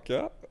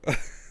dubbelhaka.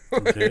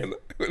 Okej.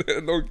 Hon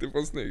är långt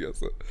ifrån snygg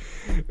alltså.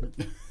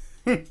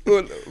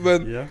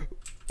 Men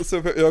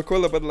så jag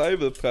kollade på ett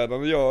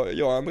liveuppträdande,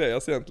 jag och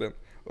Andreas egentligen.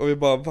 Och vi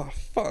bara, vad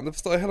fan, det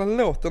förstår jag hela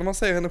låten när man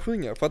ser henne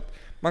sjunga. För att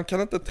man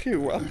kan inte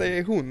tro att det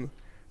är hon.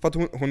 För att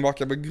hon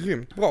verkar vara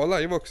grymt bra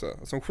live också.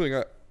 Alltså hon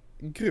sjunger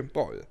grymt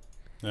bra ju.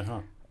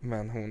 Jaha.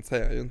 Men hon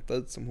ser ju inte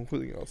ut som hon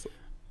sjunger alltså.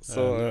 Så,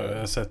 jag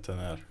har sett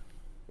henne här.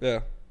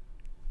 Ja.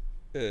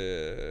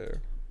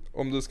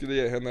 Om du skulle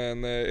ge henne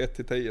en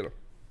 1-10 då?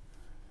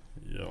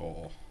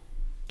 Ja.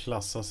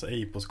 Klassas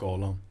ej på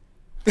skalan.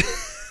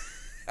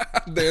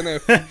 Det är nu.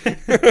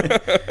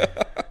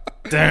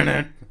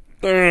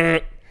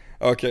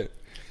 Okej.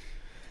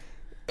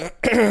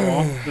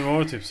 Ja, det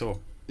var ju typ så.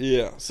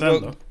 Ja.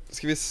 Sen då?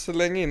 Ska vi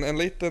slänga in en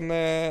liten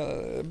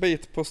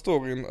bit på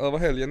storyn över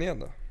helgen igen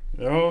då?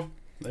 Ja,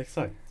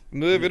 exakt.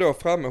 Nu är vi då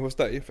framme hos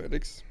dig,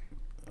 Felix.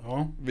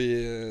 Ja.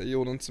 Vi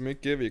gjorde inte så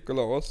mycket, vi gick och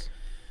la oss.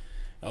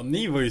 Ja,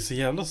 ni var ju så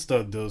jävla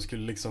stödda och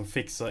skulle liksom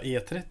fixa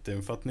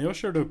E30. För att när jag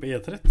körde upp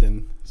E30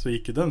 så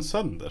gick ju den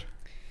sönder.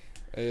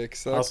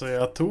 Exakt. Alltså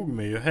jag tog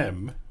mig ju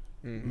hem.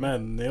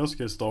 Men när jag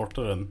skulle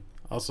starta den,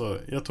 alltså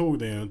jag tog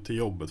den ju till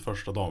jobbet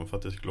första dagen för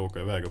att jag skulle åka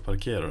iväg och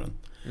parkera den.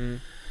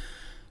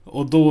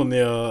 Och då när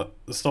jag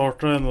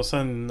startade den och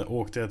sen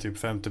åkte jag typ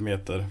 50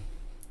 meter.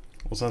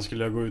 Och sen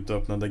skulle jag gå ut och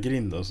öppna den där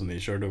grinden som ni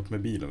körde upp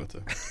med bilen, vet du.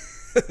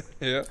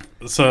 Ja.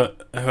 Så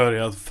hör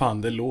jag att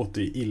fan, det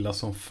låter ju illa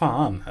som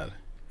fan här.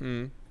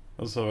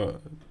 Och så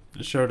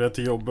körde jag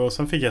till jobbet och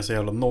sen fick jag så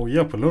jävla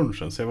noja på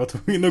lunchen. Så jag var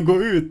tvungen att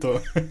gå ut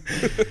och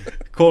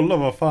kolla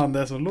vad fan det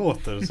är som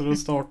låter. Så då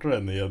startade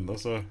den igen och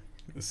så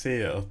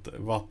ser jag att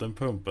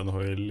vattenpumpen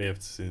har ju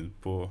levt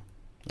på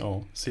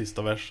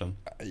sista versen.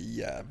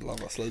 Jävlar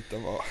vad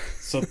sliten var.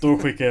 Så att då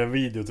skickade jag en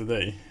video till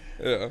dig.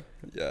 Ja,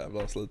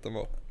 jävlar vad sliten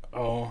var.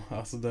 Ja,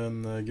 alltså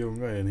den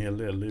gungar ju en hel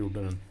del, det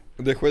gjorde den.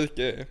 Det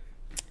sjuka är,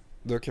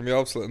 då kan vi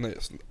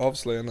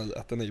avslöja nu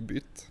att den är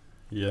bytt.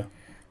 Ja.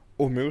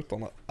 Och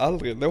motorn har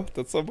aldrig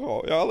låtit så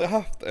bra. Jag har aldrig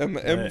haft en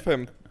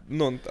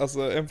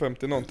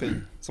M50 någonting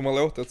som har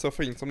låtit så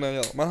fint som den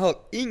gör. Man hör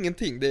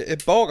ingenting, det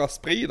är bara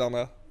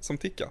spridarna som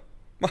tickar.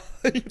 Man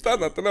hör inget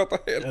annat, det låter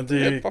helt det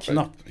är helt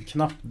perfekt.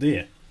 knappt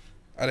det.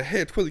 Ja, det är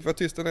helt sjukt vad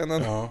tyst den är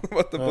när jag har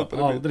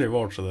aldrig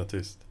varit så där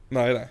tyst.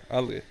 Nej,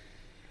 aldrig.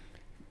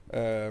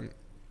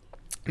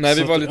 Nej,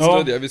 vi var lite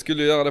stödiga. Vi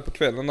skulle göra det på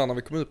kvällen när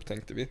vi kom upp,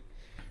 tänkte vi.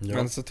 Ja.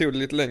 Men så tog det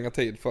lite längre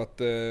tid för att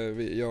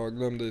jag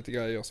glömde lite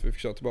grejer så vi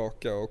fick köra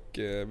tillbaka och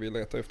vi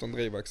letade efter en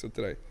drivaxel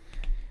till dig.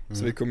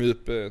 Så vi kom ju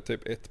upp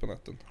typ 1 på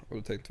natten och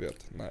då tänkte vi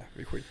att nej,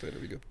 vi skiter i det,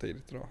 vi går upp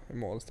tidigt idag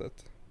imorgon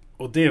istället.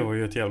 Och det var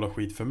ju ett jävla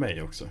skit för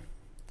mig också.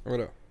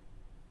 Vadå?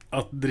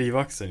 Att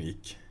drivaxeln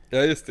gick.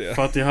 Ja, just det.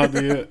 För att jag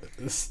hade ju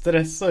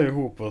stressat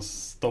ihop och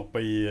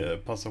stoppa i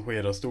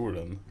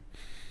passagerarstolen.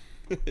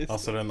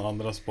 Alltså den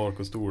andra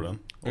sparkostolen.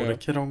 Och det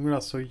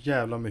krånglade så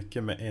jävla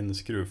mycket med en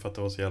skruv för att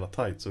det var så jävla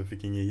tight så vi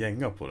fick ingen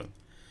gänga på den.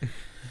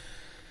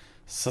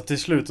 Så till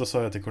slut så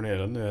sa jag till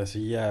Cornelia, nu är jag så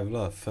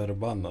jävla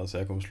förbannad så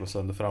jag kommer slå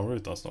sönder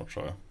framrutan snart,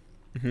 sa jag.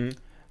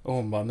 Och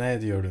hon bara, nej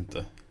det gör du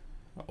inte.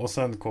 Och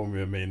sen kom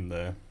ju min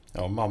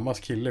mammas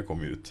kille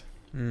kom ut.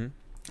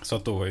 Så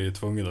att då var jag ju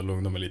tvungen att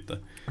lugna mig lite.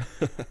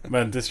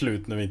 Men till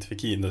slut när vi inte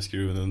fick in den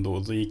skruven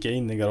ändå, så gick jag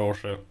in i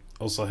garaget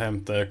och så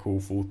hämtade jag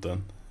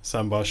kofoten.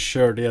 Sen bara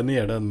körde jag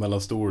ner den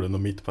mellan stolen och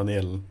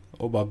mittpanelen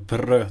och bara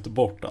bröt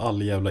bort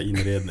all jävla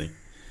inredning.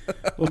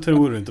 Och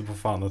tror du inte på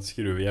fan att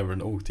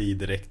skruvjäveln åkte i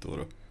direkt då?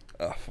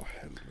 Ja, för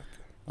helvete.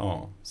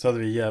 Ja, så hade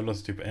vi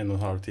jävlas typ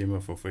 1,5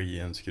 timme för att få i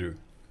en skruv.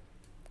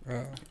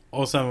 Ja.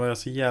 Och sen var jag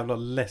så jävla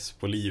less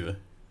på livet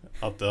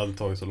att det hade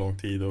tagit så lång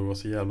tid och det var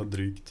så jävla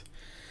drygt.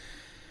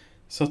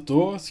 Så att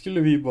då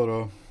skulle vi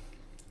bara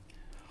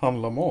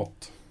handla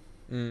mat.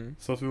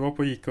 Så att vi var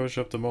på Ica och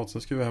köpte mat,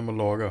 sen skulle vi hem och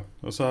laga.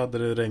 Och så hade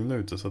det regnat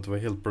ute så att det var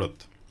helt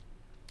blött.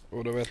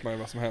 Och då vet man ju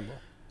vad som händer.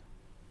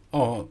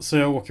 Ja, så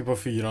jag åker på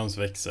 4:ans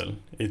växel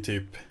i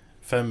typ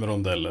 5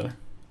 rondeller.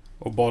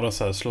 Och bara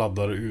så här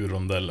sladdar ur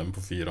rondellen på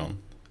 4:an.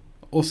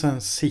 Och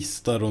sen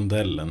sista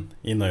rondellen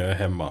innan jag är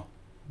hemma,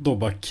 då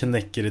bara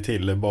knäcker det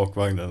till i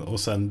bakvagnen. Och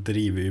sen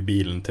driver ju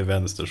bilen till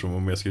vänster som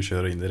om jag skulle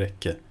köra in i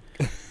räcke.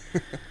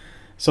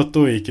 Så att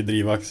då gick ju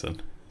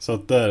drivaxeln. Så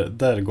att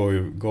där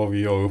gav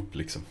ju jag upp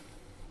liksom.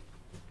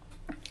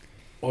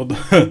 Och då,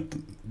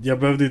 jag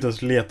behövde inte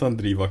ens leta en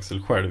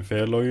drivaxel själv. För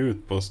jag la ju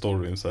ut på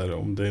storyn så här,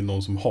 om det är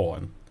någon som har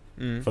en.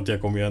 För att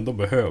jag kommer ju ändå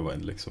behöva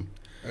en liksom.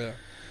 Ja.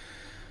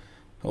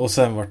 Och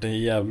sen var det en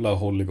jävla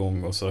håll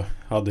igång. Och så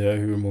hade jag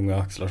hur många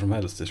axlar som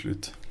helst till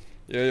slut.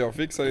 Ja, jag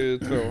fixade ju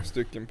 2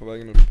 stycken på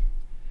vägen upp.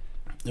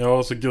 Ja,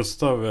 och så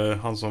Gustav,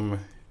 han som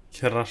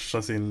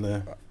krascha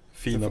sin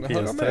fina det får ni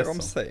höra mer om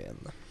PS13.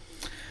 sen.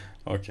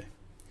 Okej.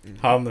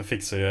 Han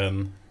fixade ju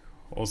en.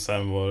 Och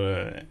sen var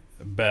det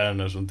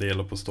Berner som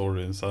delade på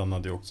storyn, så han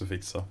hade ju också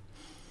fixat.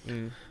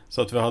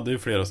 Så att vi hade ju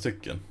flera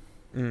stycken.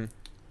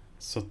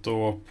 Så att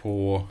då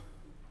på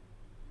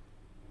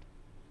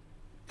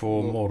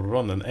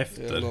morgonen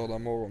efter.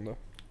 Lördag morgon då.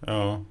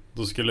 Ja,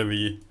 då skulle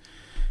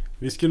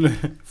vi skulle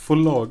få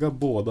laga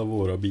båda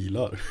våra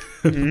bilar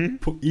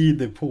i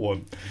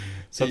depån.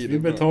 Så att vi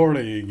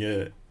betalade ju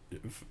ingen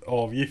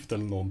avgift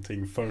eller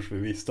någonting förrän vi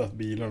visste att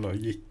bilarna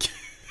gick.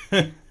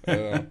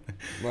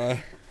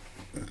 Nej.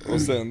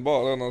 Och sen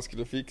bara när han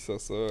skulle fixa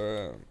så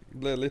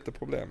blev det lite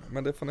problem.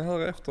 Men det får ni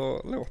höra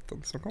efter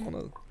låten som kommer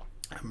nu.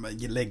 Men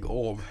lägg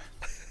av.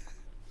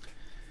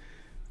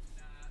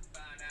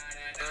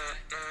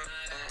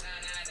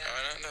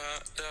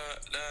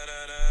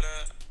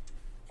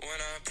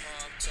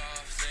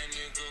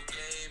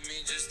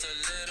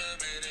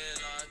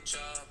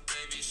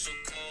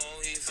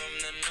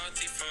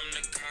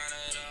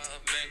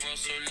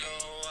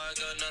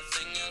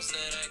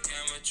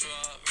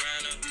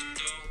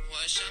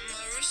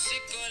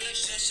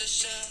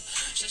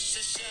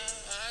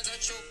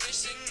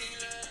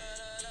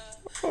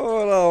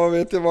 Där var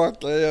vi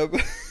tillbaka igen.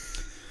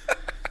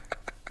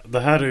 Det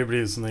här har ju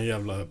blivit såna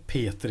jävla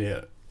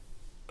P3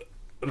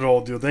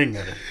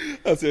 radiodängare.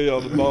 Alltså jag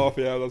gör det bara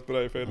för jävlas på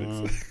dig,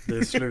 Felix. Det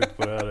är slut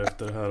på det här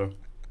efter det här då.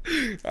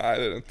 Nej,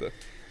 det är det inte.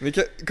 Ni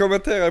kan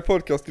kommentera i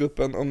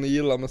podcastgruppen om ni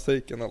gillar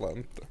musiken eller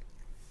inte.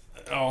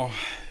 Ja.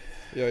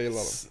 Jag gillar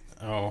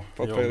den. Ja,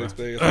 för att Felix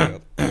blir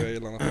irriterad. Jag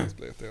gillar när Felix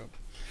blir irriterad.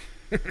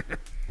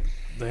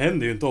 Det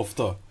händer ju inte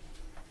ofta.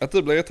 Att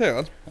du blir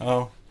irriterad?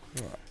 Ja.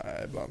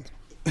 Nej, ibland.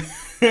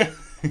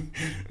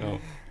 Ja.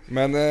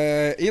 Men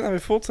innan vi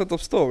fortsätter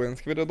på storyn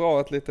ska vi då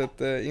dra ett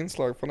litet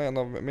inslag från en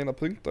av mina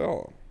punkter jag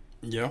har.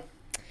 Ja.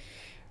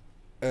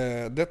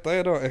 Detta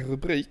är då en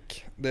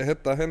rubrik. Det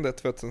hände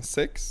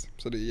 2006,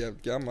 så det är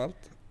jävligt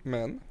gammalt.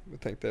 Men vi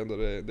tänkte ändå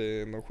det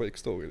är någon sjuk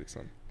story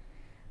liksom.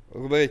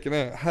 Rubriken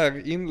är: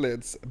 här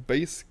inleds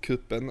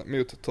basekuppen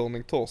mot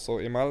Turning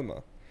Torso i Malmö.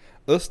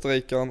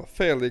 Österrikaren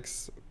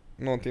Felix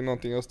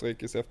någonting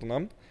österrikiskt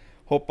efternamn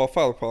hoppar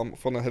fallskärm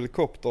från en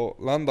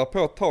helikopter, landar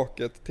på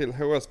taket till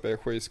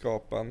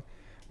HSB-skyskrapan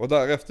och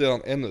därefter gör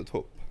han ännu ett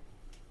hopp.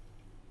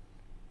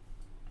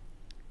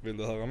 Vill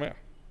du höra mer?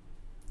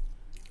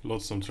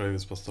 Låter som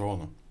Travis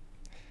Pastrana.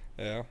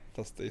 Ja,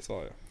 fast det är i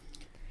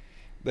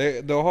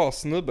Sverige. Då har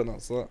snubben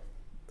alltså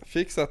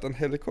fixat en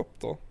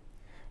helikopter,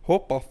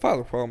 hoppar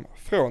fallskärm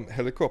från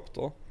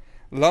helikopter,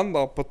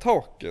 landar på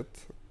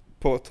taket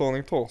på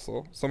Turning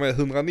Torso som är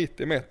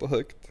 190 meter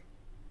högt.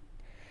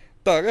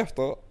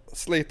 Därefter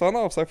sliter han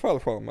av sig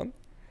fallskärmen,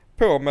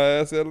 på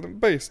med sin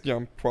base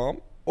jump skärm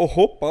och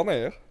hoppar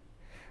ner,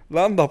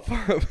 landar på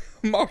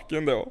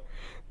marken då,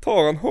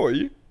 tar en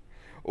hoj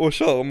och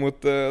kör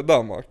mot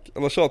Danmark,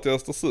 eller kör till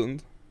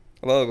Östersund,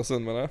 eller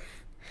Öresund menar jag.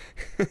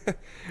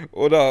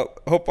 Och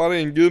där hoppar han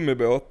i en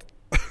gummibåt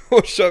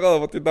och kör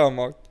över till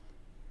Danmark.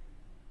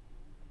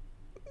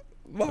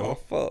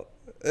 Varför?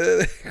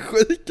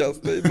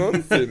 Sjukaste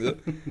någonsin ju.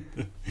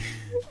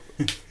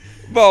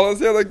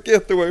 Världens jävla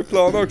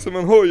getaway-plan också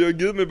med en hoj och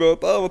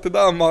gummibåt över till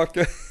Danmark.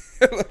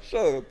 Eller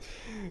köret.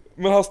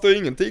 Men här står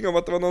ingenting om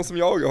att det var någon som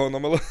jagade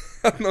honom eller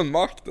att någon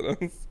märkte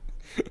den.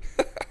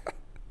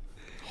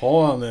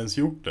 Har han ens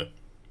gjort det?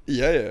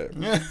 Ja.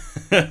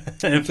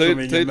 Eftersom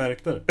ingen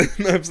märkte det.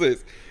 Nej,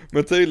 precis.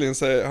 Men tydligen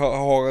så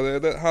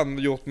har han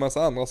gjort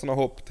massa andra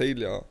sådana hopp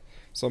tidigare.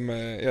 Som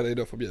är det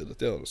då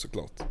förbjudet, gör det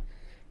såklart.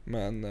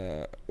 Men,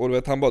 och du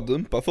vet, han bara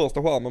dumpade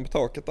första skärmen på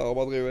taket där och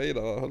bara drog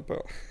vidare och höll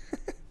på.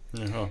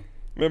 Jaha.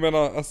 Men jag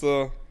menar,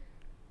 alltså,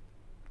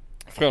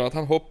 från att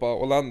han hoppar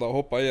och landar och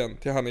hoppar igen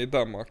till han är i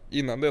Danmark.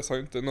 Innan dess har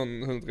ju inte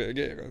någon hunnit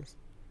reagera ens.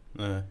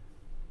 Nej.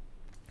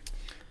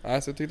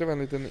 Nej, så jag tyckte det var en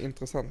liten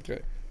intressant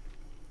grej.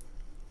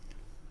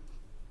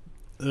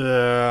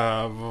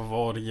 Vad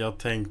var det jag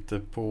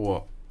tänkte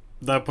på?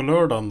 Där på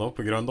lördagen då,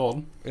 på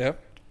Gröndal. Ja.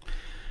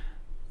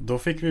 Då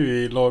fick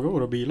vi laga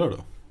våra bilar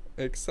då.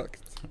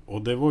 Exakt.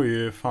 Och det var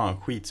ju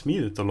fan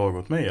skitsmidigt att laga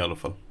åt mig i alla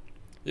fall.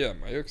 Ja,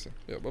 mig också.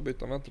 Jag bara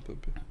byter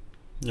väntelpump.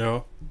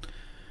 Ja.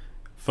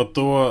 För att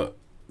då,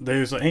 det är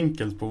ju så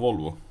enkelt på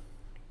Volvo.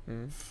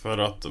 För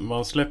att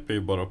man släpper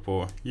ju bara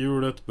på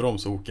hjulet,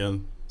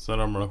 bromsoken, sen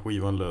ramlar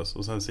skivan lös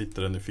och sen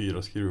sitter den i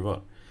 4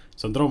 skruvar.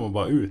 Sen drar man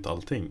bara ut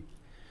allting.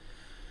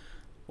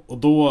 Och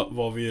då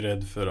var vi ju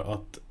rädd för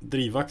att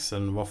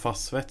drivaxeln var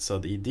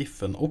fastsvetsad i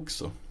diffen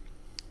också.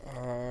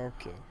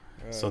 Okej.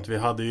 Så att vi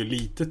hade ju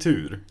lite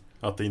tur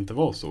att det inte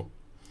var så.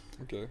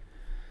 Okej.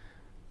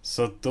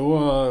 Så att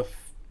då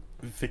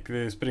fick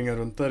vi springa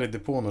runt där i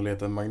depån och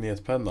leta en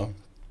magnetpenna.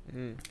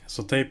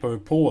 Så tejpade vi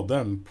på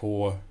den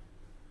på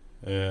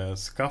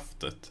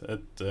skaftet.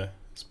 Ett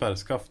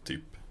spärrskaft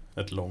typ.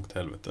 Ett långt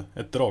helvete.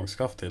 Ett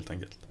dragskaft helt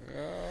enkelt.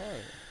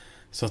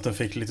 Så att den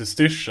fick lite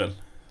styrsel.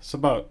 Så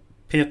bara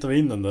petade vi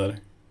in den där.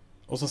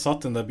 Och så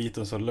satt den där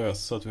biten så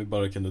lös så att vi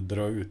bara kunde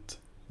dra ut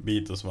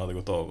biten som hade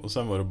gått av. Och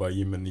sen var det bara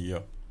ge med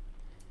nya.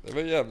 Det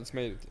var jävligt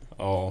smidigt.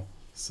 Ja.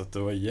 Så att det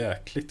var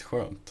jäkligt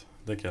skönt.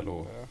 Det kan jag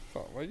lova. Ja,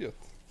 fan vad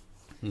gött.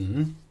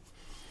 Mm.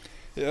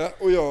 Ja,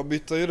 och jag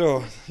bytte ju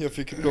då. Jag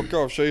fick plocka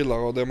av kylar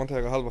och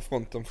demontera halva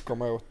fronten för att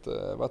komma åt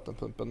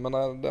vattenpumpen. Men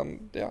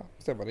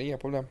sen var det inga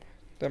problem.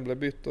 Den blev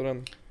bytt och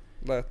den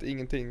lät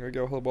ingenting och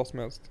går hur bra som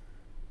helst.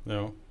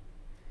 Ja.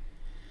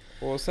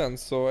 Och sen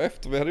så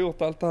efter vi hade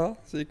gjort allt det här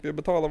så gick vi och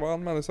betalade våra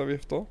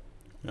anmälningsavgifter.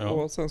 Ja.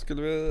 Och sen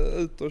skulle vi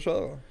ut och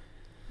köra.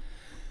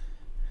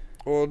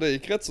 Och det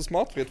gick rätt så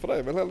smartfritt för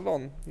dig väl hela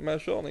dagen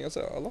med körningen så,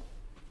 eller?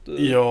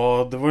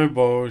 Ja, det var ju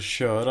bara att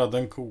köra.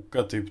 Den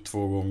kokade typ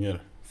 2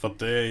 gånger. För att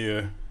det är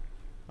ju...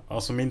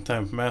 Alltså min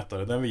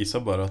tempmätare, den visar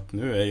bara att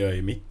nu är jag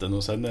i mitten.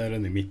 Och sen är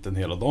den i mitten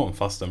hela dagen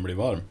fast den blir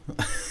varm.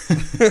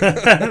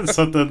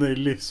 Så att den är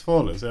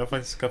livsfarlig. Så jag har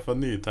faktiskt skaffat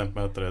en ny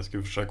tempmätare. Jag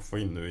skulle försöka få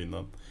in nu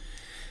innan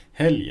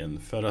helgen.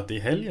 För att i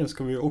helgen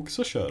ska vi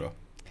också köra.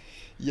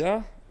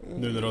 Ja.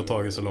 Nu när det har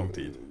tagit så lång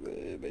tid.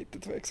 Det är lite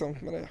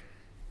tveksamt med det.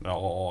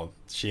 Ja,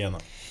 tjena.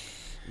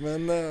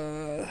 Men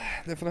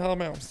det får ni höra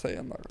mer om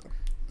senare.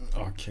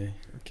 Okej.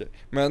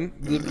 Men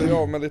du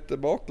blir av med lite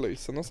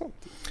baklysen och sånt.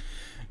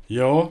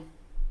 Ja.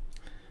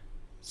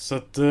 Så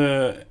att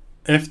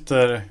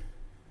efter...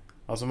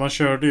 Alltså man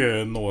körde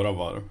ju några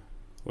varv.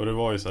 Och det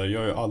var ju så här, jag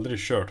har ju aldrig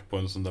kört på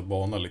en sån där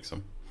bana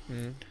liksom.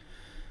 Mm.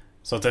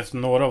 Så att efter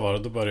några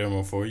varv då börjar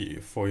man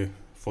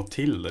få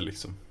till det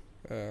liksom.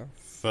 Ja.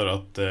 För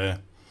att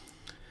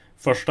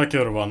första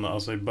kurvan,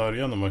 alltså i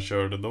början när man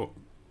körde, då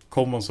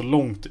kom man så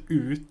långt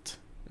ut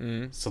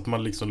så att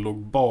man liksom låg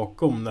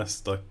bakom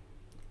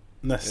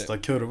nästa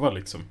kurva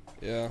liksom.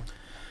 Ja.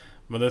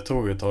 Men det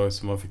tog ett tag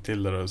så man fick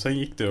till det. Sen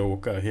gick det att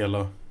åka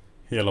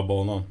hela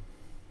banan.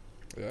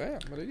 Ja,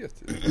 men det är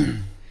gött.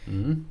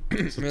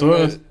 Så Men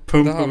då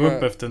pumpade vi med...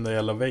 upp efter den där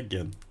jävla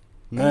väggen.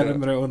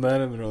 Närmare och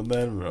närmare och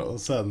närmare.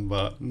 Och sen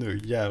bara, nu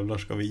jävlar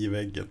ska vi i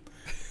väggen.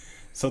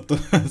 Så att då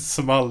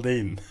small det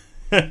in.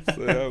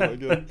 Så jävla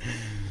gött.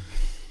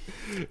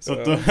 Så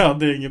att då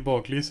hade jag ingen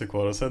baklyse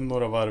kvar. Och sen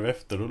några varv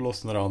efter, då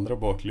lossnade det andra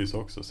baklyse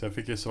också. Så jag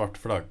fick ju svart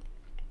flagg.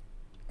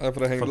 Ja,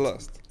 för det hängde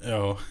löst.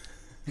 Ja.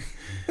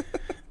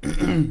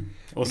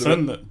 Och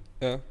sen,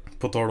 ja.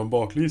 På tal om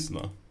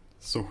baklyserna,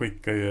 så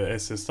skickar ju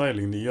SS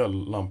Styling nya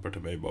lampor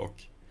till mig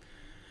bak.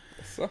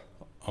 Så.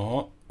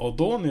 Ja, och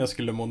då när jag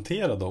skulle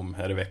montera dem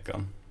här i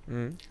veckan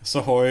så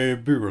har jag ju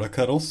bula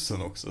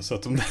karossen också. Så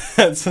att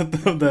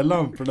de där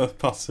lamporna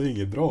passar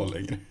inget bra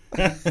längre.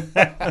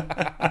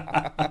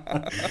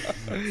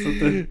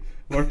 Så det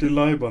vart ju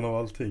lajban av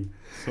allting.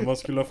 Så man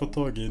skulle ha fått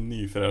tag i en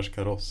ny fräsch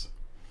kaross.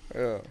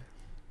 Ja.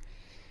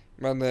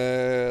 Men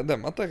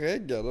den var inte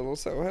reggad eller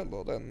så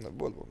heller, den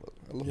Volvo,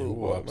 eller hur?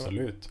 Jo,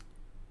 absolut.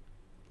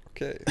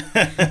 Okej.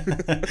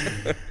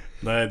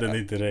 Nej, den är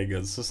inte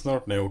reggad. Så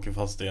snart när jag åker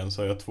fast igen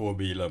så har jag 2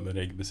 bilar med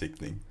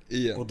reggbesiktning.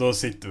 Igen. Och då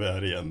sitter vi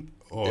här igen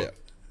och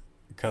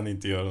kan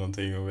inte göra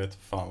någonting och vet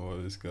fan vad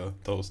vi ska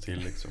ta oss till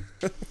liksom.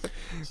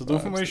 Så då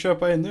får man ju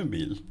köpa ännu en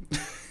bil.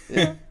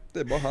 Ja, det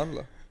är bara att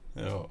handla.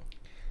 Ja.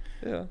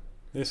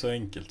 Det är så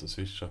enkelt att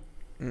swisha.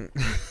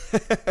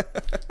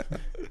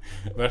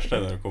 Värsta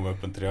är när det kommer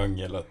upp en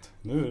triangel att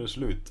nu är det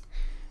slut.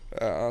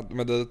 Ja,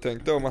 men du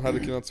tänkte om man hade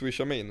kunnat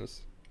swisha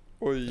minus.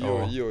 Oj, det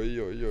hade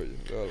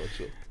varit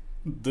kört.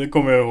 Det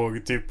kommer jag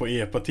ihåg typ på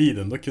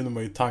EPA-tiden. Då kunde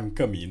man ju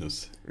tanka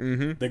minus.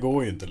 Det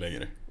går ju inte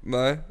längre.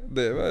 Nej,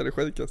 det var det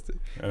sjukaste.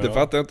 Det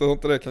fattar jag inte hur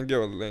inte det kan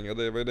gå längre.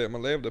 Det var ju det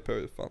man levde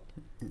på fan.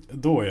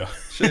 Då ja.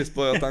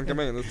 Cheeseburgare tanka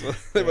minus,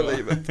 det var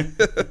livet.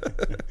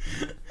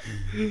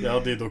 Jag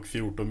hade ju dock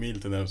 14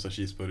 mil till närmsta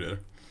cheeseburgare.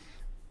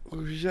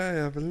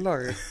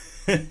 Jävlar.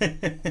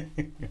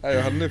 Nej,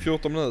 jag hade nu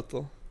 14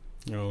 minuter.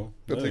 Ja,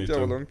 jag tyckte jag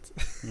var långt.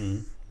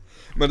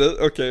 Men du,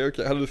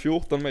 okej. Hade du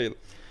 14 mil?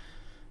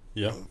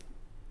 Ja.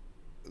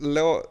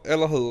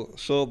 Eller hur?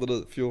 Körde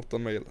du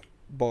 14 mil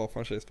bara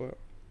från cheeseburgare?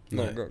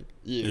 Någon gång?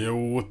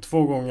 Jo,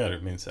 2 gånger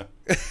minns jag.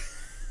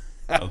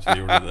 Att vi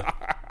gjorde det.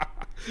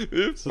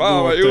 Så då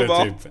fan vad åkte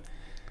obart. jag typ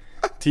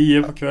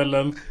 10 på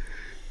kvällen.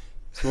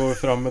 Så var vi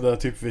framme där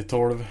typ vid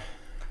 12.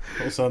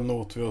 Och sen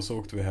åt vi och så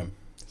åkte vi hem.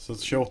 Så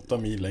 28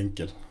 mil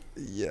enkel.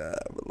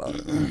 Jävlar.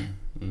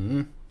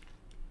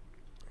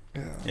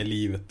 Är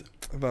livet.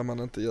 Vad man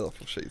inte gör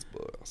för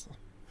cheeseburgare alltså.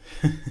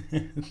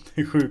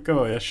 Det sjuka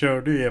var, jag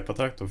körde ju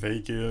EPA-traktorn för jag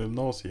gick i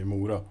gymnasiet i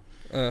Mora.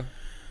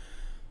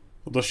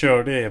 Och då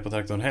körde jag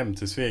EPA-traktorn hem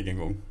till Sveg en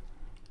gång.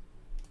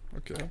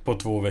 På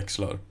 2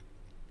 växlar.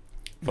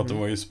 För att den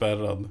var ju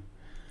spärrad.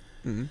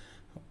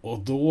 Och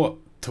då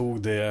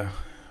tog det,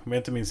 om jag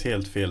inte minns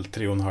helt fel,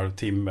 3,5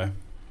 timme.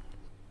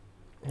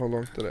 Hur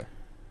långt är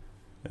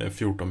det?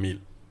 14 mil.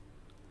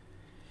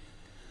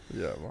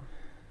 Jävlar.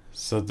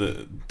 Så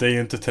det är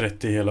ju inte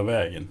 30 hela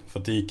vägen. För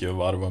det gick ju att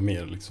varva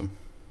mer liksom.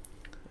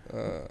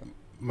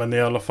 Men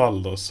i alla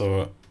fall då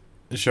så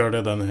körde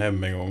jag den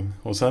hem en gång.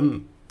 Och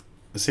sen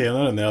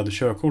senare när jag hade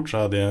körkort så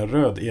hade jag en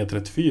röd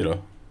E34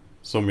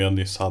 som jag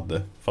nyss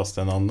hade. Fast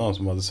en annan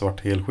som hade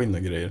svart helskinn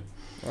och grejer.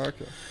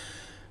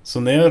 Så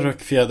när jag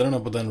rök fjädrarna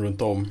på den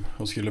runt om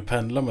och skulle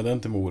pendla med den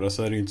till Mora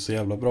så är det ju inte så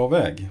jävla bra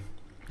väg.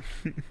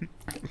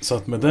 Så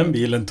att med den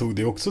bilen tog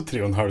det också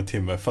 3,5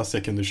 timmar fast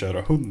jag kunde köra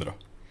 100.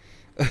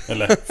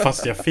 Eller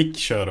fast jag fick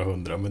köra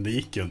 100, men det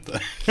gick ju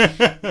inte.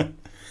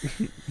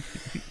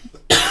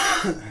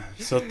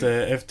 Så att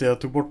efter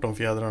jag tog bort de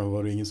fjädrarna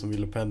var det ingen som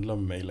ville pendla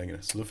med mig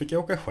längre. Så då fick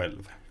jag åka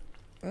själv.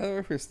 Det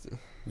var schysst.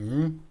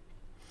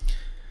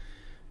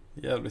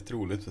 Jävligt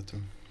roligt, vet du.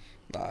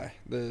 Nej,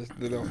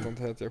 det låter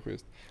inte helt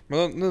schysst.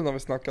 Men nu när vi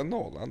snackar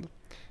Norrland,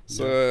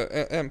 så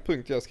en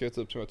punkt jag skrivit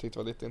upp som jag tyckte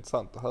var lite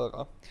intressant att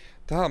höra.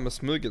 Det här med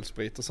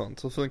smuggelsprit och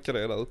sånt, hur funkar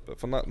det där uppe?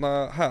 För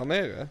när här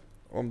nere,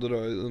 om du då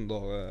är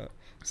under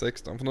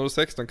 16, för när du är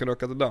 16 kan du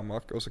åka till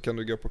Danmark och så kan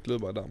du gå på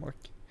klubbar i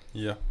Danmark.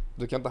 Ja.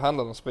 Du kan inte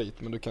handla någon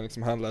sprit, men du kan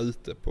liksom handla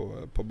ute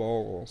på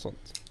barer och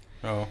sånt.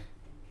 Ja.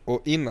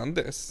 Och innan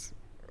dess,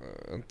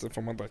 inte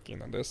får man dricka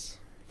innan dess,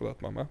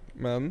 förlåt mamma,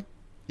 men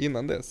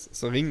innan dess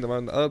så ringde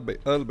man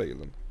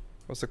ölbilen.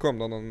 Och så kom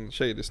det någon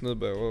tjejig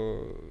snubbe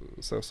och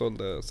så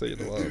sålde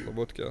cider och öl och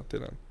vodka till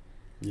den.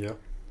 Ja.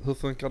 Hur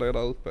funkar det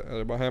där uppe? Är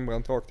det bara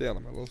hembränt rakt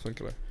igenom eller hur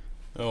funkar det?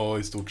 Ja,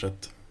 i stort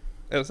sett.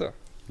 Är det så?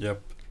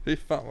 Japp. Fy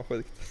fan vad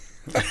sjukt.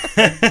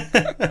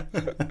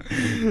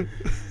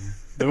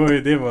 Det var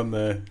ju det man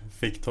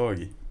fick tag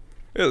i.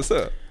 Är det så?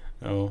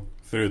 Ja,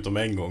 förutom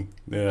en gång.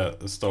 När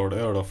jag stal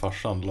öl av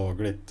farsan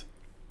lagligt.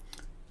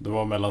 Det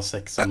var mellan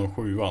 6:an och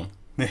 7:an.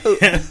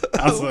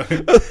 Alltså,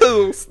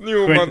 hur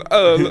snor man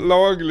öl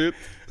lagligt?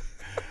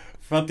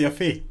 för att jag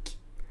fick.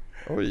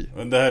 Oj.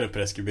 Men det här är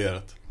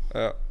preskriberat.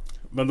 Ja.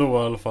 Men då var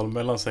det i alla fall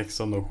mellan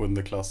 6:an och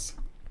 7:e klass.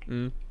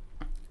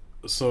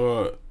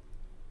 Så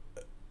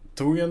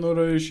tog jag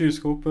några ur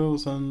kylskåpet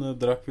och sen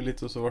drack vi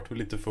lite och så vart vi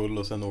lite full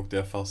och sen åkte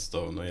jag fast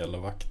av några jävla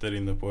vakter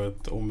inne på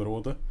ett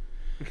område.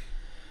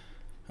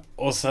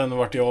 Och sen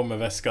vart jag av med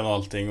väskan och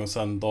allting och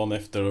sen dagen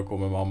efter då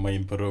kommer mamma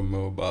in på rummet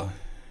och bara: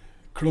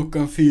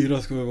 4:00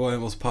 ska vi vara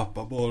hemma hos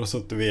pappa, bara så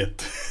att du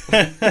vet.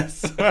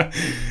 Så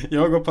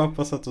jag och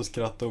pappa satt och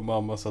skrattade och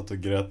mamma satt och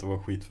grät och var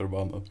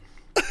skitförbannad.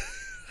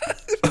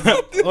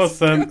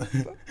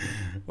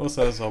 och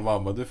sen sa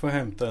mamma: du får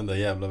hämta den där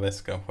jävla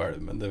väskan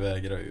själv. Men det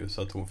vägrar ju,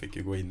 så att hon fick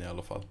ju gå in i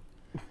alla fall.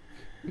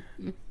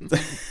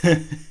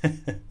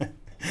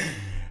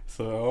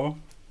 Så ja,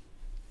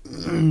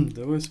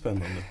 det var ju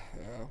spännande.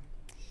 Ja.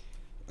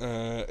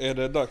 Är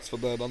det dags för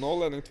Döda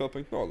Norrlänning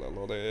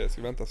 2.0 eller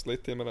ska vi vänta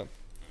lite till med den?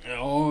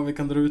 Ja, vi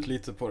kan dra ut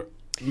lite på det.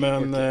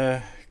 Men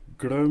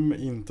glöm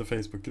inte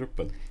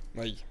Facebookgruppen.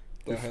 Nej.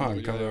 Hur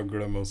fan kan jag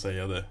glömma att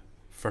säga det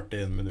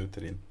 41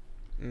 minuter in?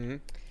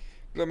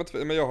 Glöm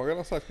inte, men jag har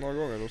redan sagt några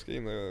gånger att de ska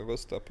in och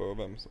rösta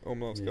på om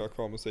de ska ha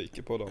kvar musik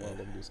i poddarna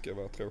eller om du ska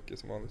vara tråkig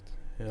som vanligt.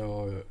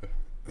 Ja.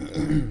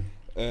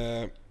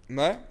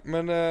 Nej,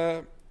 men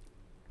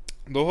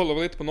då håller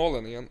vi lite på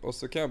norrlänningen och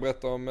så kan jag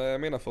berätta om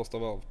mina första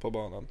varv på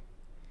banan.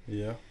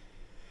 Ja.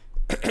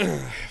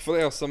 För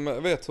er som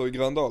vet hur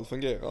Gröndal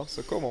fungerar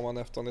så kommer man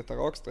efter en liten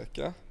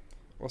raksträcka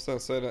och sen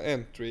så är det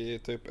entry i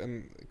typ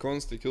en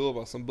konstig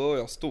kurva som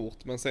börjar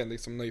stort men sen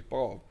liksom nyper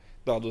av.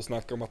 Där du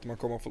snackar om att man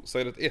kommer så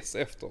är det ett S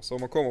efter, så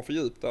om man kommer för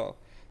djupt där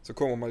så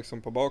kommer man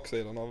liksom på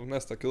baksidan av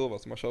nästa kurva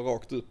så man kör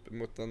rakt upp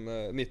mot en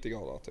 90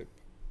 grader typ.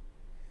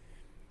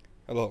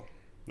 Eller hur?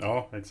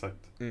 Ja, exakt.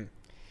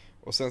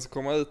 Och sen så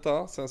kommer man ut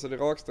där, sen så är det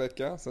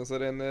raksträcka, sen så är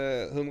det en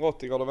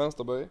 180 grader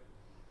vänsterböj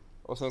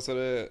och sen så är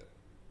det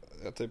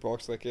typ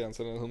raksträcka igen,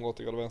 sen är det en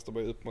 180 grader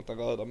vänsterböj upp mot den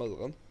röda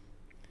muren.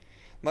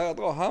 När jag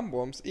drar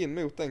handbroms in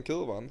mot den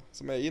kurvan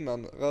som är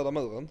innan röda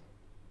muren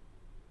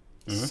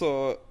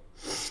så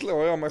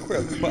slår jag mig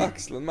själv på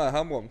axeln med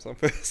handbromsen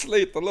för jag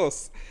sliter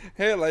loss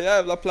hela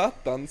jävla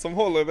plattan som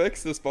håller i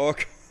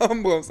växelspak,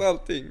 handbroms,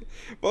 allting.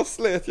 Bara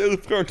slet jag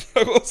ut från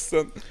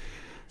karossen.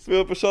 Så vi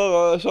var på att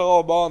köra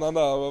av banan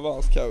där och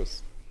vars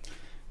kaos.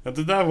 Ja,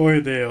 det där var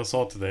ju det jag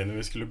sa till dig när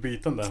vi skulle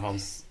byta den där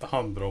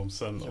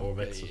handbromsen och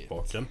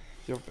växelspaken.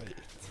 Jag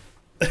vet.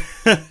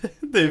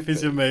 Det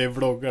finns ju med i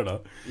vloggarna.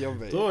 Jag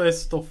vet. Då är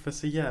Stoffe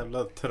så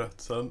jävla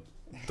trött så han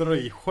drar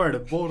i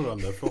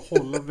självborrande för att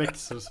hålla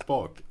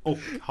växelspak och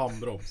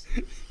handbroms.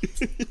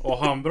 Och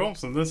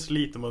handbromsen den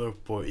sliter man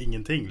upp på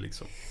ingenting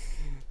liksom.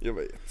 Jag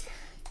vet.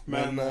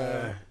 Men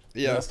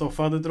när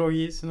Stoffe hade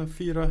dragit i sina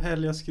 4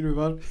 härliga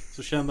skruvar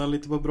så kände han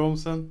lite på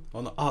bromsen.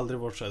 Han har aldrig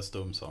varit så här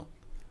stum, sa han.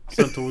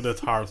 Sen tog det ett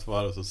halvt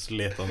varv och så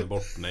slet han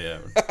bort den där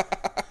jäveln.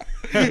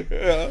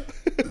 Ja.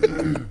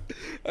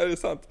 Ja, det är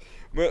sant.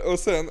 Men, och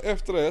sen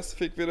efter det så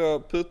fick vi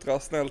då puttra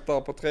snällt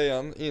där på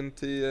 3:an in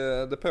till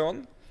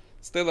depån.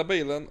 Ställa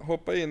bilen,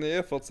 hoppa in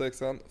i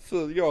F46an,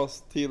 full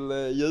gas till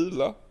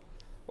Jula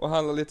och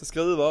handla lite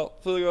skruvar.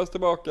 Full gas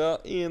tillbaka,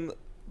 in,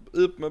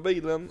 upp med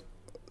bilen,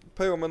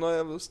 på med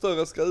några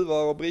större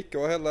skruvar och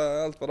brickor och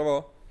hela allt vad det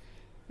var.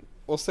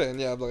 Och sen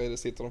jävlar är det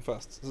sitter de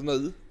fast.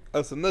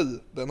 Så nu,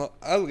 den har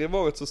aldrig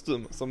varit så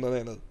stum som den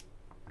är nu.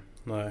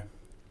 Nej.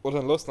 Och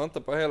den lossnar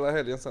inte på hela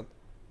helgen sen.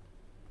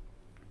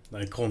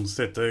 Nej,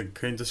 konstigt. Det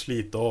kan ju inte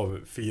slita av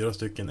 4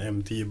 stycken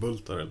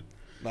M10-bultar eller?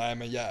 Nej,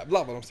 men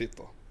jävlar vad de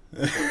sitter.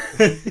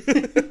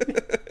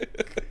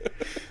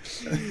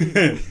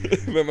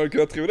 Men man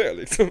kan tro det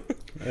liksom.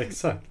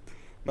 Exakt.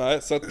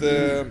 Nej, så att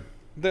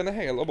den är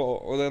hel och bra.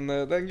 Och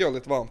den går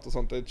lite varmt och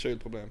sånt, det är ett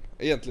kylproblem.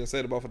 Egentligen så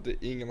är det bara för att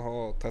ingen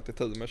har tagit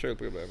itu med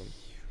kylproblemen.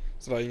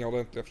 Så det är inga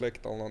ordentliga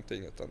fläktar eller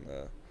någonting, utan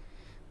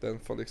den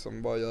får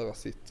liksom bara göra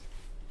sitt.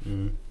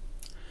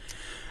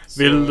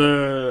 Vill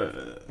du...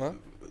 Va?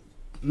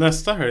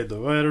 Nästa helg då,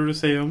 vad är det du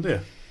säger om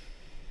det?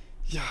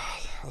 Ja,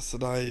 alltså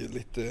det är ju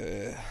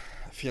lite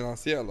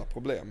finansiella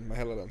problem med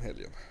hela den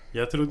helgen.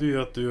 Jag trodde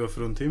ju att du och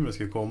Fruntimmer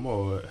skulle komma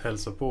och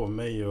hälsa på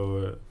mig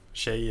och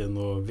tjejen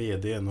och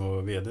vdn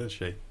och vdns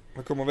tjej.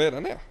 Men kommer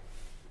vdn ner?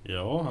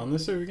 Ja, han är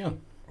sugen.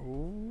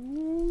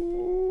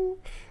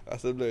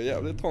 Alltså det blir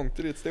jävligt trångt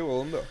i ditt stora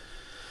rum då.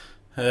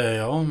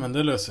 Ja, men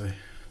det löser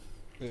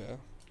vi.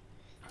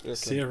 Ja.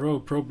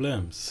 Zero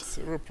problems.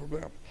 Zero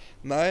problem.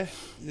 Nej,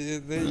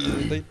 det är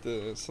ju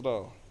lite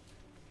sådär.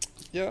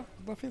 Ja,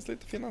 där finns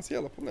lite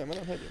finansiella problem med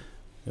den helgen.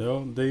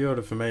 Ja, det gör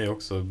det för mig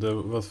också.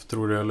 Varför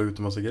tror du jag la ut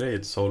en massa grejer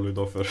till salu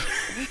idag för?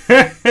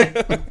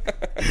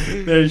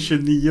 Det är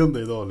 29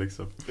 idag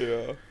liksom.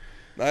 Ja.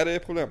 Nej, det är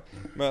problem.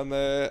 Men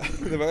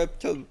det var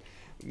rätt kul.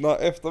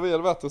 Efter vi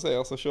hade varit hos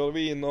er så körde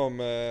vi in om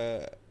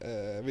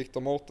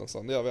Victor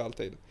Mårtensson. Det gör vi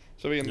alltid.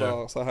 Kör vi in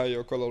där så här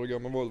och kollar hur det går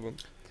med Volvon.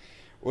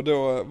 Och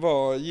då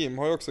var Jim,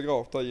 har ju också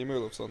gravt där, Jim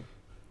Olofsson.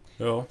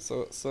 Ja.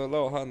 Så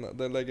la han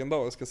det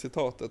legendariska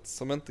citatet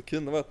som inte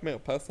kunde varit mer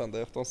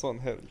passande efter en sån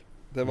helg.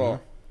 Det var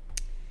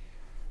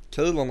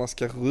kulorna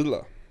ska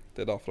rulla.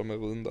 Det är därför de är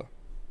runda.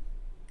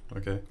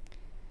 Okej.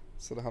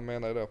 Så det han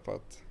menar ju då på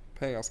att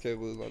pengar ska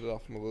rulla, det är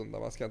därför de är runda.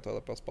 Man ska inte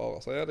hålla på att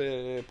spara. Så ja, det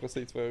är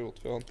precis vad jag har gjort.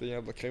 För jag har inte en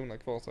jävla krona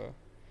kvar så jag.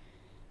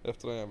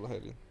 Efter den jävla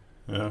helgen.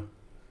 Ja.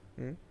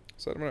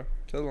 Så är det med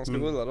det. Kulorna ska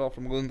rulla, det är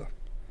därför de är runda.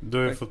 Du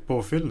har ju fått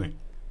påfyllning.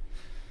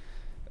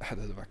 Ja,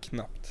 det var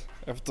knappt.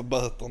 Efter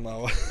böterna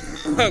och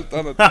allt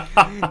annat.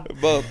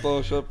 Böter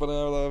och köpa den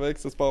jävla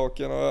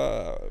växelspaken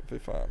och fy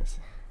fan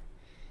alltså.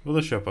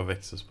 Vadå köpa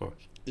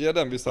växelspak? Ja,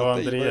 den vi satt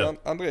i.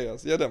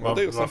 Andreas. Ja, den var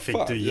dyr som fan.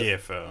 Vad fick du ge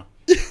för?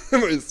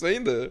 Den var ju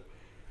svindyr.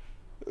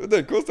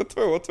 Den kostade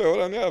 2,2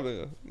 den jäveln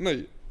ju.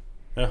 Ny.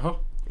 Jaha.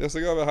 Jag så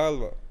gav jag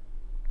halva.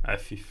 Nej,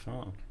 fy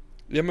fan.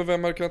 Ja, men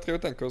vem hade kunnat tro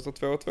att den kostade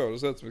 2,2? Det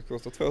ser ut som det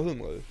kostar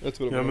 200 ju. Jag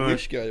trodde det var en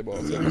wish-grej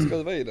bara. Så jag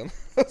skruva i den.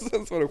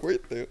 Sen så var det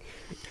skit ju.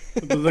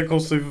 Det där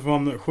kostar ju för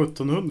fan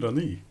 1700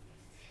 ny.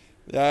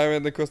 Ja,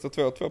 men den kostar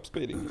 2,2 på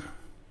speeding.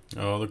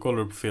 Ja, då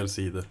kollar du på fel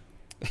sida.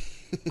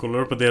 Kollar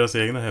du på deras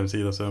egna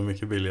hemsida så är det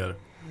mycket billigare.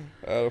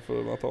 Ja, då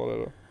får man ta det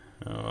då.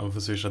 Ja, man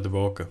får swisha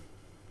tillbaka.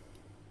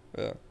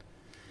 Ja.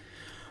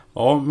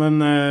 Ja, men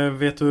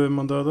vet du hur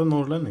man dödar en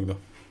norrlänning då?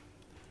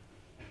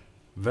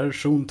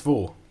 Version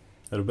 2.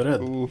 Är du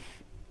beredd?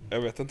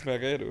 Jag vet inte vad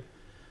jag är redo.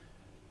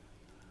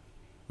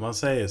 Man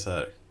säger så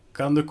här: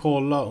 kan du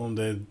kolla om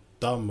det är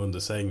damm under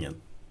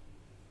sängen?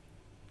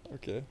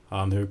 Okej.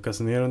 Han hukar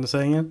sig ner under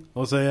sängen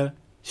och säger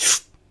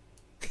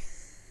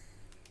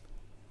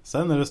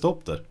sen är det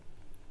stopp där.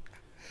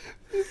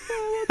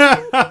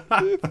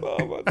 Fy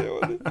fan vad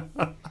dåligt.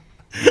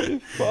 Fy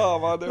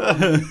fan vad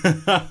dåligt.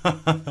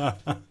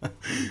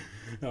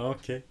 Ja,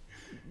 okej.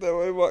 Det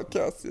var ju bara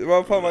kass.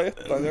 Vad fan var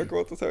ettan? Jag går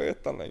inte så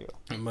ettan längre.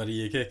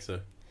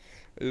 Mariekexer.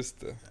 Just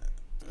det.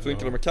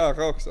 Funkar det med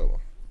karra också eller?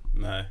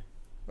 Nej.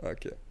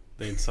 Okej.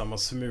 Det är inte samma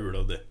smul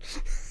av det.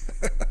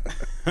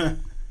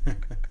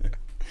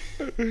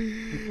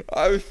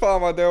 Nej,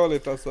 fan vad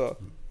dåligt alltså.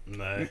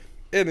 Nej.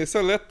 Är ni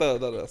så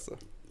lättdödade alltså?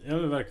 Ja,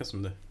 det verkar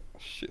som det.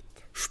 Shit.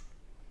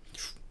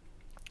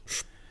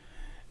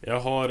 Jag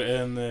har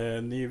en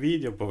ny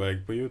video på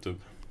väg på YouTube.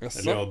 Jaså?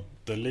 Eller ja,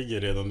 den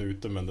ligger redan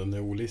ute men den är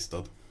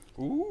olistad.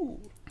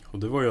 Och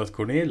det var ju att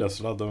Cornelia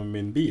sladdade med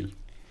min bil.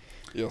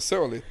 Jag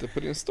såg lite på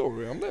din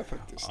story om det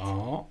faktiskt.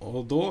 Ja,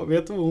 och då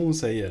vet du vad hon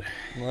säger?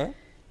 Nej.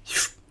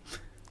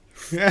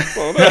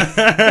 Bara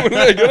det. Hon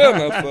lägger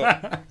den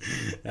alltså.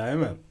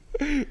 Jajamän.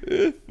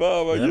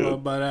 Fan vad det var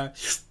gud. bara...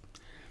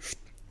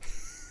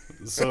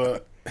 Så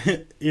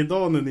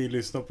idag när ni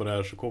lyssnar på det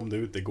här så kom det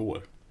ut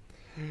igår.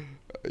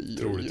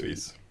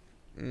 Troligtvis.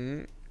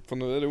 För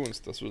nu är det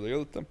onsdag så du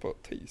lägger ut den på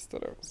tisdag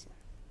då alltså.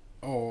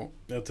 Ja,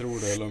 jag tror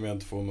det. Eller om jag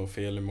inte får något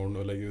fel imorgon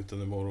och lägger ut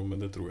den imorgon. Men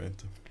det tror jag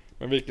inte.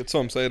 Men vilket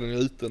som så är den ju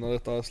ute när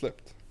detta har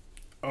släppt.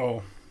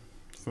 Ja,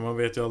 för man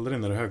vet ju aldrig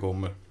när det här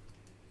kommer.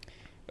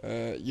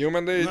 Jo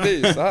men det är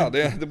ju så här.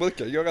 Det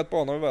brukar gå rätt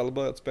bra när vi väl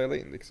börjat spela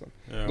in liksom.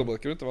 Ja. Då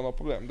brukar det inte vara några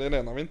problem. Det är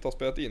det när vi inte har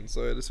spelat in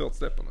så är det svårt att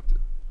släppa något.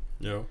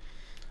 Ja.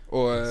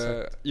 Och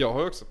jag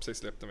har också precis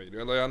släppt en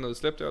video. Eller nu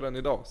släppte jag den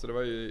idag. Så det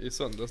var ju i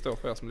söndags då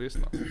för er som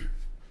lyssnar.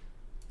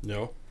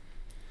 Ja.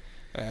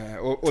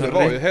 Och det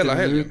var ju hela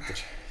helgen.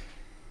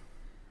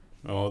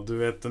 Ja, du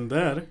vet den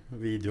där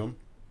videon.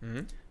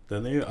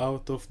 Den är ju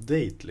out of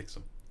date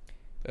liksom.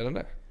 Är den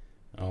det?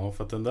 Ja,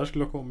 för att den där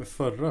skulle ha kommit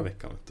förra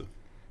veckan, vet du.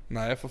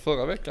 Nej, för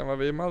förra veckan var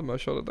vi i Malmö och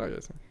körde där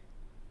grejen.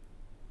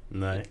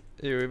 Nej.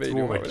 Jo, i video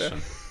 2 var veckor det. sedan.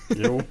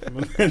 Jo,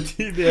 men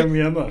det är det jag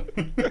menar.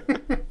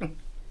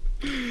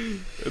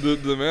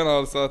 Du menar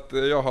alltså att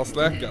jag har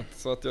släkat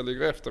så att jag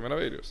ligger efter mina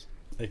videos?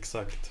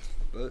 Exakt.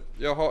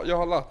 Jag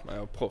har lärt mig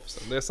av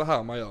proffsen. Det är så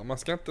här man gör. Man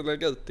ska inte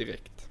lägga ut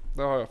direkt.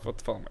 Det har jag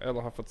fått för mig,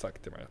 eller har fått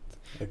sagt till mig.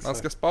 Att man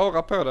ska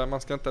spara på det,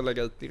 man ska inte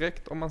lägga ut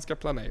direkt och man ska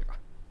planera.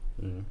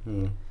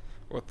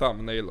 Och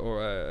thumbnail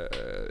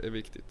är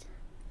viktigt.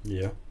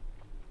 Ja.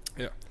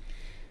 Ja.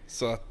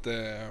 Så att...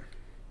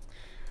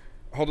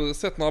 har du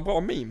sett några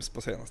bra memes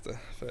på senaste,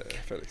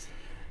 Felix?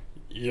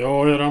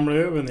 Ja, jag ramlade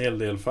över en hel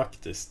del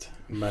faktiskt.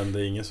 Men det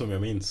är inget som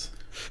jag minns.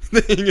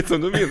 Det är inget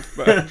som du minns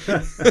med.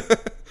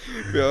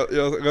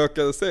 jag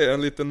råkade se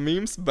en liten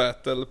memes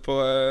battle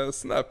på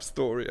Snap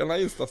Story,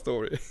 eller Insta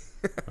Story.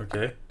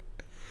 Okej.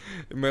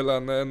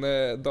 Mellan en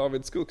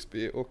David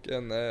Skogsby och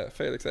en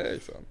Felix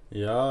Eriksson.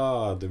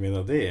 Ja, du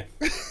menar det.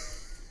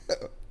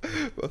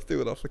 Vad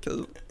stod det för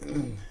kul?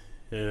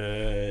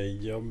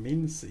 Jag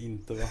minns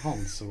inte vad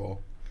hans var.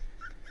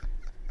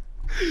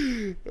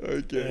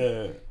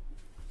 Okej.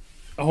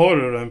 Har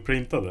du den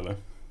printad eller?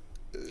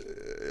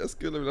 Jag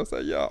skulle vilja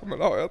säga ja, men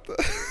det har jag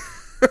inte.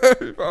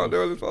 Fan,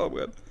 dåligt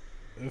förberedd.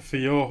 För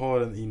jag har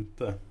den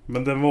inte.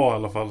 Men den var i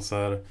alla fall så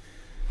här.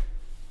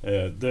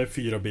 Det är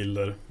 4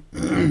 bilder.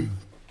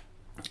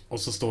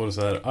 Och så står det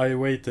så här: I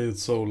waited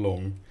so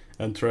long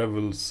and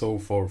traveled so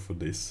far for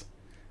this.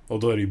 Och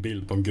då är det ju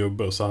bild på en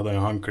gubbe. Och så hade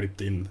han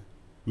klippt in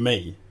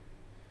mig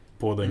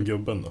på den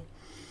gubben då.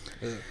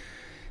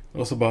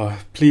 Och så bara: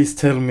 Please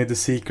tell me the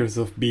secrets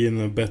of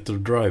being a better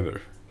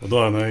driver. Och då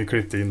har han ju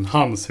klippt in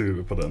hans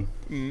huvud på den.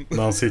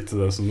 När han sitter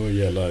där som någon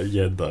jävla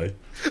jedi.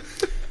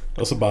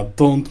 Och så bara: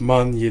 Don't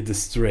money the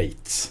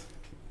straights.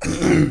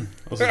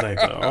 Och så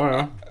tänkte jag,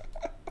 ja.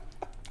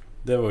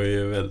 Det var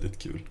ju väldigt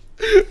kul.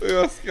 Och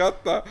jag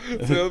skrattade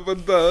så jag var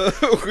dö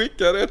och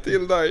skickade det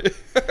till dig.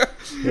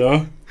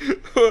 Ja.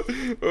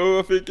 Och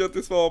vad fick jag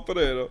till svar på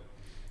det då?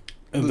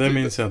 Det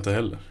minns jag inte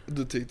heller.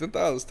 Du tyckte inte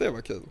alls det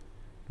var kul?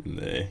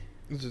 Nej.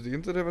 Du tyckte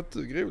inte det var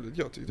roligt?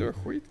 Jag tyckte det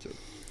var skitkul.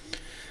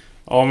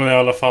 Ja, men i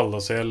alla fall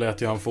då, så jag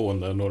lät ju han få den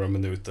där några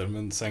minuter.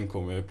 Men sen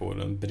kom jag på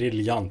den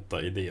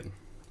briljanta idén.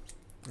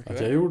 Okay.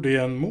 Att jag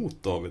gjorde en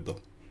mot David då.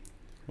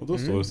 Och då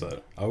står det så här: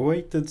 I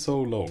waited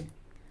so long.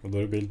 Och då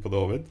är det bild på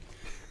David.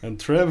 And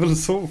travel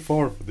so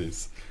far for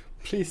this.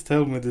 Please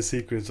tell me the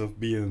secrets of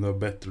being a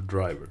better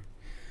driver.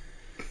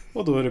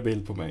 Och då är det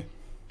bild på mig.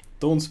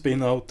 Don't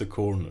spin out the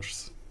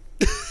corners.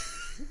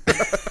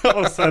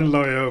 Och sen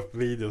la jag upp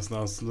videos när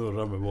han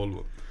snurrar med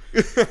Volvo.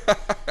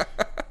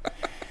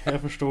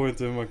 Jag förstår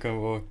inte hur man kan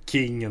vara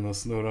kingen och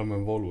snurra med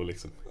en Volvo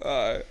liksom.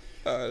 Nej,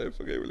 det är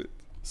för roligt.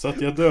 Så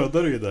att jag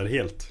dödade ju där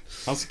helt.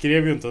 Han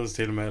skrev ju inte ens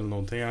till mig eller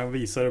någonting. Han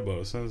visade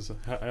bara. Sen så,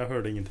 jag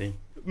hörde ingenting.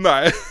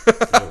 Nej.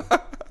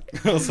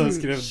 Och sen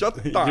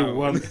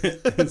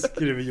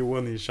skrev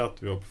Johan i chatt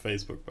vi har på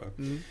Facebook bara.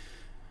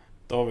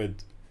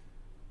 David,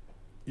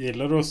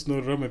 gillar du att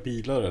snurra med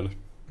bilar eller?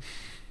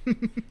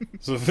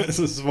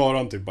 Så svarade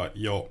han typ bara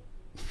ja.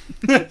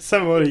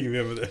 Sen var det inget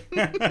mer med det.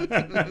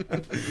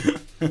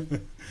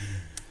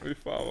 Fy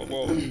fan vad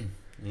bra.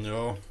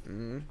 Ja.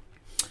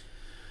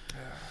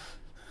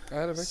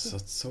 Ja, det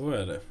så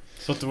är det.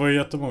 Så att det var ju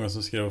jättemånga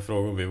som skrev och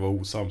frågade om vi var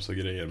osams och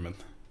grejer. Men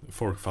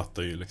folk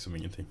fattar ju liksom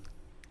ingenting.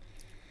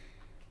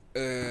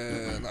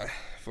 Nej,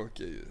 folk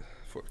är ju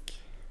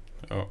folk.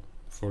 Ja,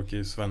 folk är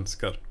ju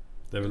svenskar.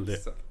 Det är väl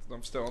det.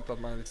 De förstår inte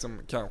att man liksom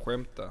kan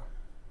skämta.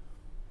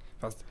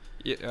 Fast,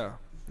 ja,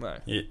 nej.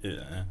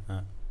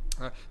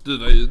 Du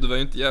var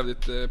ju inte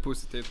jävligt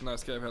positiv när jag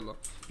skrev heller.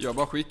 Jag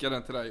bara skickade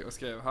den till dig och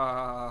skrev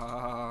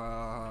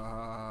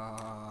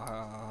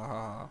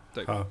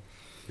typ.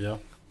 Ja.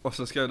 Och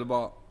så skrev du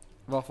bara: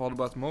 varför har du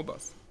börjat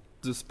mobbas?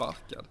 Du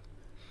sparkad.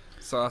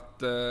 Så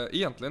att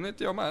egentligen är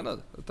inte jag med nu.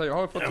 Utan jag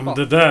har fått men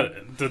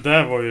det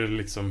där var ju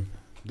liksom,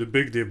 du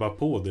byggde ju bara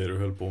på det du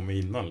höll på med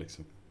innan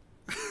liksom.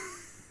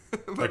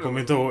 Jag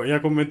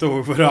kommer inte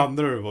ihåg vad det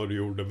andra vad du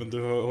gjorde. Men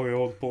du har ju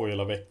hållit på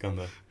hela veckan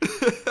där.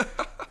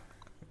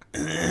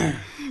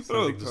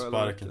 Så fick du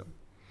sparken.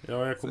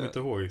 Ja, jag kommer inte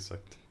ihåg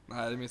exakt.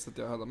 Nej, det minns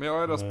inte jag heller. Men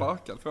jag är då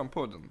sparkad från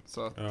podden.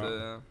 Så att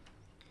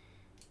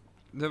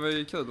det var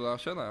ju kul att lära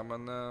känna er.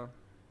 Men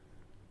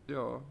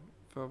jag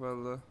får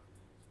väl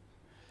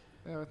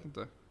jag vet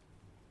inte.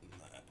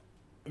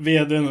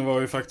 VDn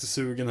var ju faktiskt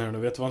sugen här nu.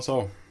 Vet du vad han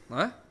sa?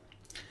 Nej.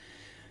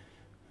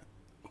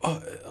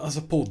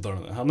 Alltså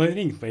poddarna. Han har ju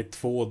ringt mig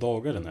 2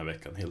 dagar den här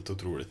veckan. Helt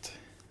otroligt.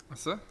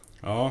 Alltså?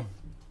 Ja.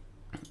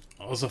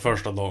 Och så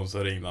första dagen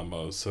så ringde han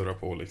bara och surrade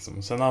på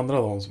liksom. Sen andra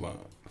dagen så bara: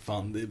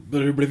 fan, det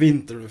börjar bli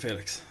vinter nu,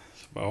 Felix.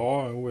 Så bara,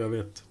 ja, jag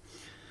vet.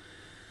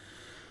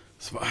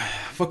 Så bara: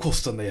 vad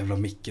kostar den där jävla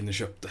micken du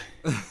köpte?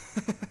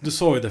 Du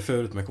sa ju det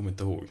förut men jag kommer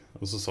inte ihåg.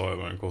 Och så sa jag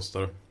vad den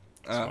kostar.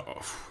 Så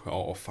bara,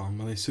 ja, fan,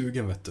 man är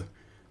sugen, vet du.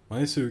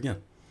 Man är sugen.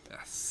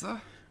 Jaså?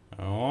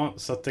 Ja,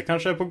 så att det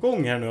kanske är på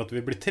gång här nu att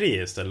vi blir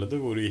 3 istället. Det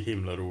vore ju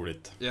himla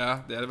roligt. Ja,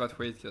 det hade varit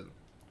skitkul.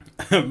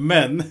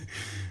 Men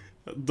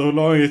då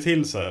la jag ju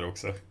till så här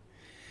också: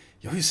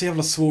 jag har ju så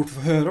jävla svårt för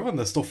att höra vad den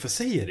där Stoffe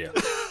säger igen.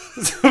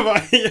 Så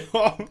bara,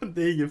 ja, men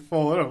det är ingen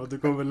fara, men du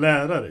kommer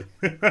lära dig.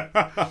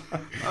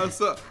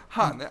 Alltså,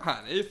 han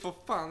är ju för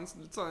fan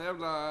sån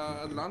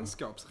jävla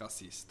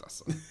landskapsrasist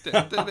alltså. Det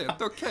är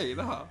inte okej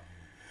det här.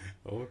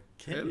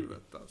 Okej.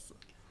 Helvete alltså.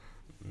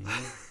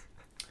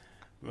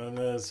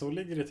 Men så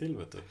ligger det till,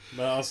 vet du.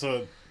 Men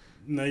alltså,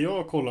 när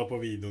jag kollar på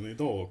videon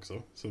idag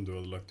också, som du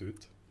hade lagt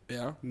ut.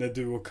 Ja. När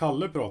du och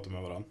Kalle pratar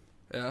med varandra.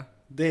 Ja.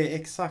 Det är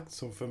exakt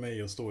som för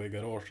mig att stå i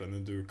garagen när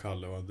du,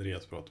 Kalle och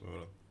Andreas pratar med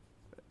varandra.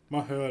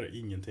 Man hör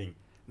ingenting.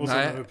 Och så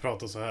när vi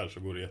pratar så här så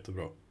går det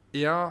jättebra.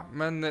 Ja,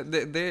 men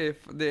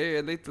det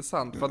är lite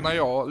sant. För när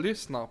jag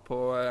lyssnar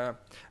på...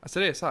 alltså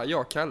det är så här,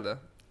 jag och Kalle,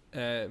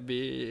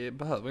 vi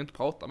behöver inte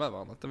prata med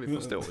varandra, utan vi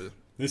förstår ju.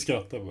 Ni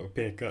skrattar bara,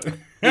 pekar.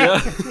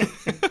 Ja.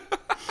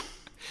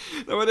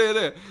 Ja, men det är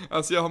det.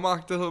 Alltså jag har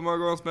märkt det hur många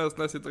gånger som helst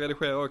när jag sitter och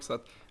redigerar också,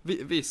 att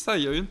vi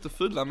säger ju inte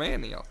fulla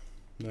meningar.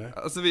 Nej.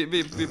 Alltså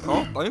vi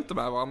pratar ju inte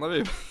med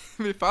varandra.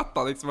 Vi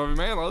fattar liksom vad vi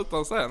menar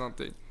utan att säga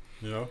någonting.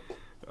 Ja.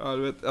 Ja,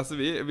 du vet, alltså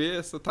vi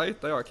är så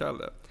tajta, jag och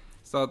Kalle.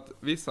 Så att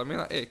vissa av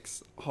mina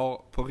ex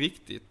har på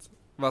riktigt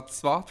varit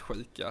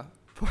svartsjuka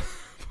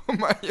på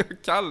mig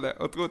och Kalle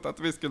och trott att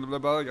vi skulle bli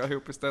bögar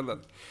ihop istället.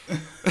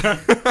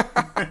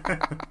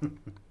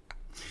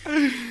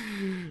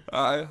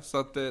 Nej, så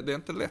att det är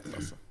inte lätt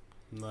alltså.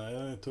 Nej,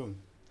 jag är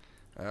tung.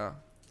 Ja.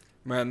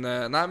 Men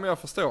men jag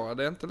förstår,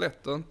 det är inte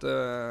lätt att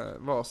inte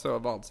vara så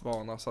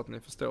världsvana så att ni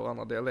förstår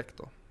andra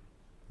dialekter.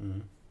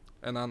 Mm.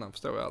 En annan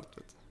förstår ju allt,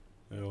 vet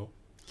du. Ja.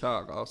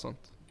 Kära och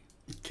sånt.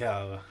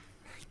 Kära.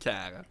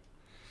 Kära.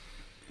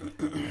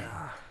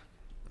 Ja.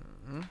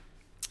 Mm.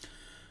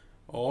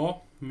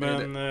 Ja,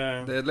 men...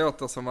 Det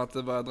låter som att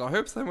det börjar dra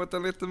ihop sig mot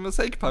en liten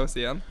musikpaus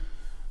igen.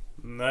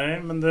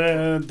 Nej, men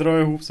det drar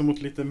ihop sig mot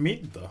lite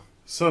middag.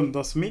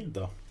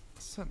 Söndagsmiddag.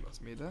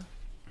 Söndagsmiddag?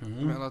 Mm.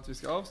 Jag menar att vi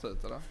ska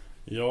avsluta då?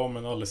 Ja,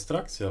 men alldeles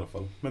strax i alla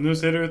fall. Men hur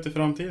ser det ut i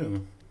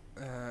framtiden?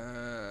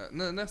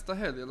 Nu nästa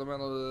helg, eller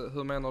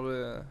hur menar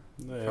du?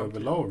 Det är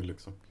överlag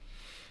liksom.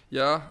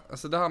 Ja,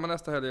 alltså det här med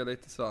nästa helg är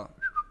lite så här,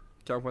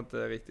 kanske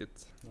inte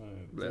riktigt.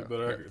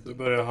 Nej, du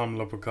börjar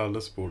hamna på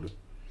Kalles bord.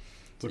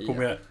 Så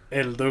kommer jag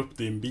elda upp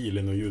din bil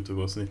i någon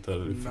YouTube-avsnitt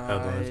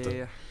här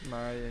efter.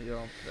 Nej,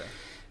 gör inte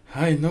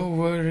det. I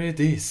know where it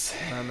is.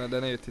 Men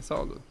den är ju till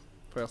salu.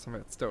 För er som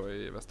vet, står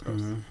i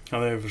Västerås.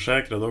 Han är ju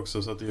försäkrad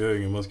också, så att det gör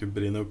ingen man ska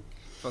brinna upp.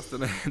 Fast det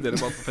är bara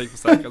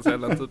trafikförsäkrad, så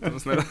hela typen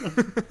snälla.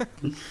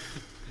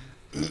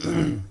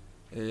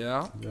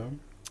 Ja.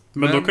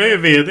 Men då kan ju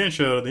vdn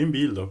köra din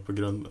bil då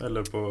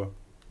på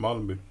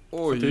Malmby.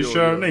 Oj, det är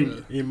körning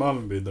i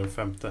Malmby den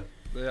 5:e.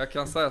 Jag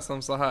kan säga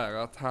som så här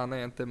att han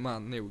är inte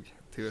man nog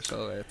till att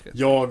köra E30.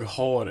 Jag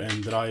har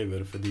en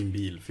driver för din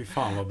bil. Fy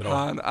fan vad bra.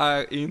 Han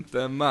är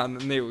inte man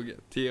nog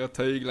till att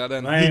tygla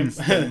den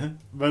hingsten.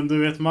 Men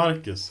du vet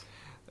Marcus?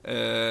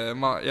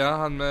 Ja,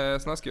 han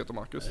med snöskoter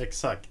Marcus.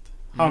 Exakt.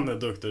 Han är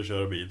duktig att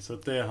köra bil, så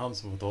det är han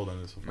som får ta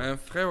den i så fall. Men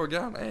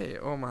frågan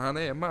är om han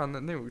är man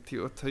nog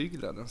till att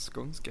tygla den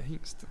skånska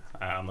hingsten.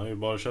 Nej, han har ju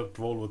bara köpt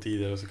Volvo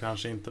tidigare, så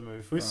kanske inte, men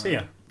vi får ju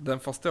se. Den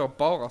förstår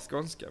bara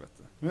skånska, vet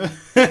du.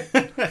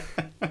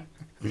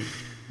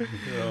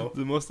 Ja.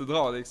 Du måste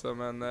dra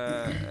liksom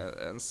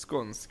en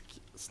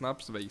skånsk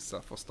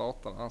snapsvisa för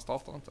starten. Han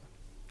startar inte.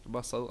 Det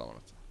bara surar man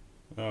inte.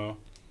 Ja.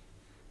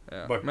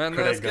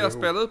 Men ska jag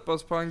spela upp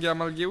oss på en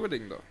gammal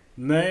goding då?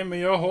 Nej, men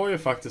jag har ju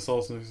faktiskt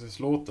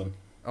avsnittlåten.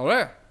 Har du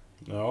det?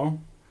 Ja.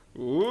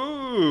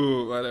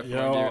 Vad är det för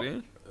en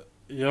goding?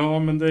 Ja,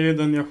 men det är ju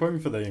den jag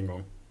sjöng för dig en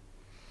gång.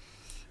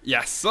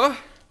 Jaså?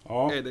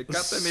 Ja. Är det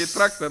katten i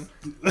trakten?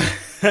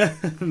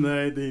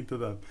 Nej, det är inte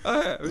den.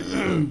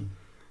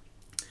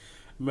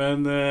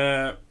 Men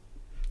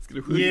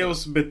ge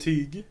oss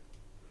betyg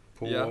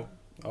på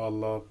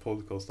alla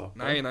podcastappar.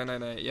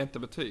 Nej, ge inte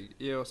betyg.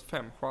 Ge oss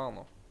 5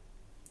 stjärnor.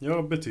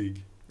 Ja,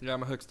 betyg. Ja,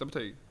 med högsta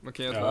betyg. Man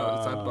kan inte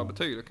bara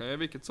betyg, då kan jag ge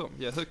vilket som.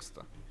 Ge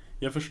högsta.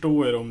 Jag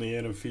förstår er om ni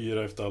ger en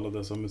 4 efter alla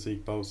dessa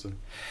musikpauser.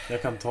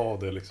 Jag kan ta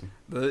det liksom.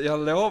 Jag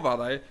lovar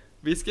dig.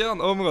 Vi ska göra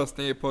en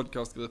omröstning i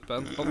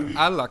podcastgruppen. Och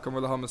alla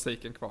kommer att ha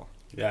musiken kvar.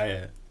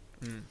 Ja.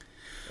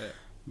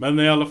 Men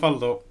i alla fall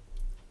då.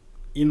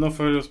 In och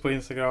följ oss på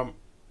Instagram.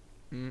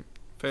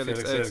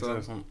 Felix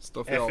Eriksson.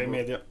 FE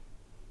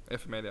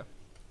Media.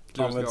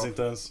 Används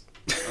inte ens.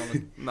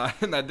 Nej,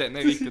 den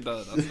är riktigt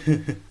död alltså.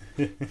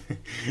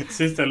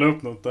 Sist jag la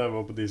upp något där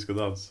var på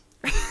diskodans.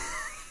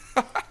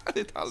 Det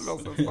är ett halvår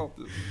sedan snart.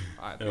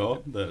 Ja,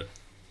 det är det.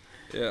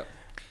 Ja.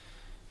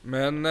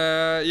 Men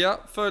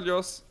följ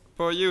oss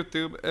på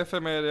YouTube, FE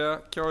Media,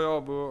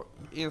 Kjabo,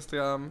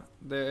 Instagram.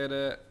 Det är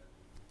det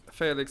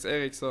Felix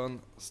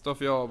Eriksson,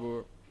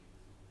 Stoffiabo,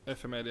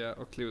 FE Media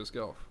och Clues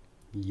Garage.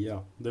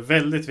 Ja, det är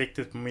väldigt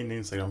viktigt på min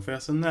Instagram, för jag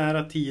är så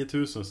nära 10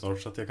 000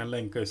 snart så att jag kan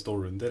länka i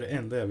storyn. Det är det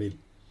enda jag vill.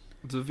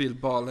 Du vill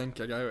bara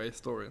länka grejer i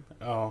storyn?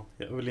 Ja,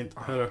 jag vill inte.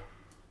 Hörru,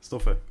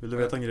 Stoffe, vill du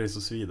veta en grej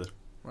så svider?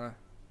 Nej.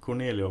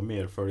 Cornelia har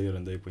mer följare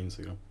än dig på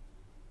Instagram.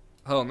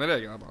 Hör ni det,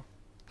 grabbar?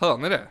 Hör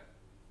ni det?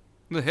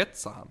 Nu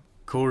hetsar han.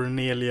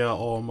 Cornelia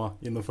Ama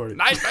in och följ.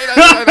 Nej.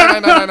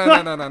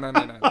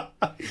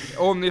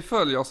 Om ni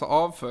följer så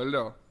avfölj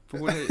då. För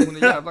hon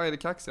är jävla i det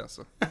kaxig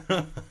alltså.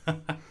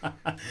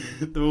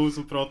 Det var hon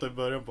som pratade i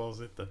början på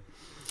avsnittet.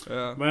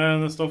 Ja.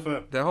 Men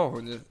Stoffe, det har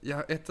hon ju. Jag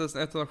har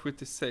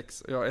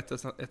 1176 och jag har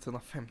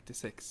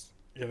 1156.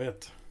 Jag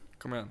vet.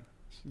 Kom igen.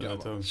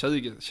 Ja,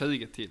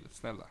 20 till,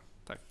 snälla.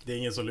 Tack. Det är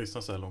ingen som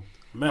lyssnar så här långt.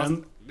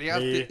 Men det är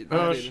alltid, vi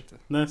hörs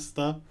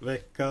nästa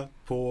vecka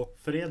på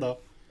fredag.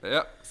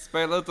 Ja,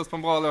 spela ut oss på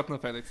en bra låt nu,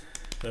 Felix.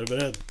 Är du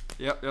beredd?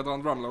 Ja, jag drar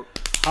en drumload.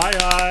 Hej!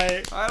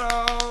 Hej då!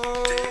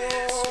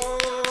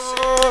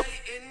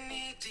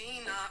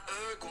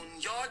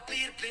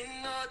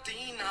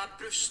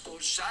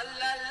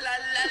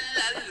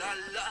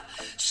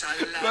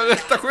 Vad är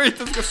detta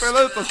skiten ska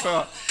spela ut oss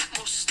på?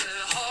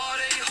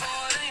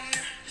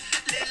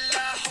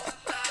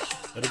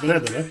 Är du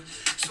beredd eller?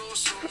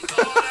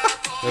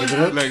 Är du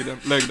beredd? Lägg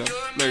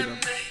den.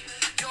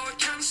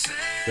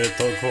 Det är ett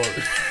tag kvar.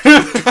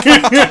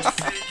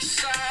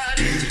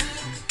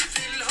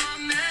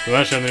 Det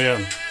här känner vi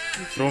igen.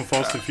 Från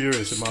Fast and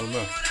Furious i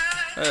Malmö.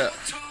 Ja.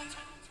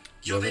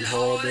 Jag vill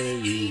ha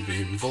dig i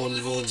min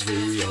Volvo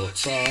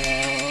V8.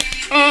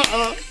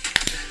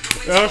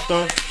 Vi hörs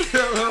då.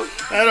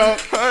 Hej då.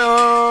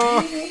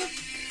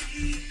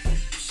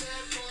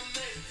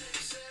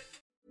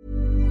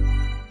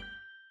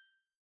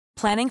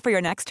 Planning for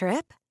your next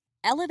trip?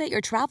 Elevate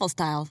your travel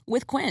style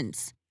with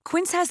Quince.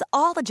 Quince has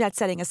all the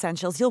jet-setting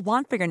essentials you'll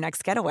want for your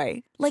next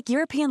getaway, like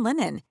European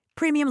linen,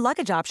 premium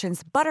luggage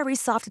options, buttery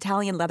soft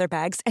Italian leather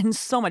bags, and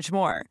so much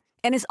more.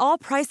 And is all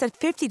priced at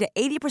 50 to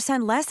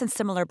 80% less than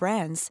similar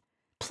brands.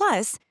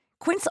 Plus,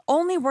 Quince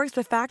only works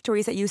with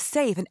factories that use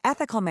safe and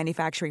ethical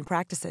manufacturing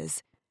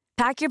practices.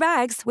 Pack your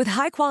bags with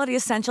high-quality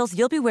essentials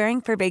you'll be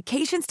wearing for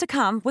vacations to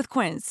come with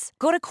Quince.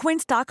 Go to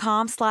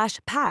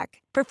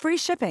quince.com/pack for free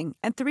shipping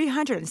and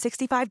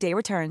 365-day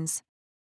returns.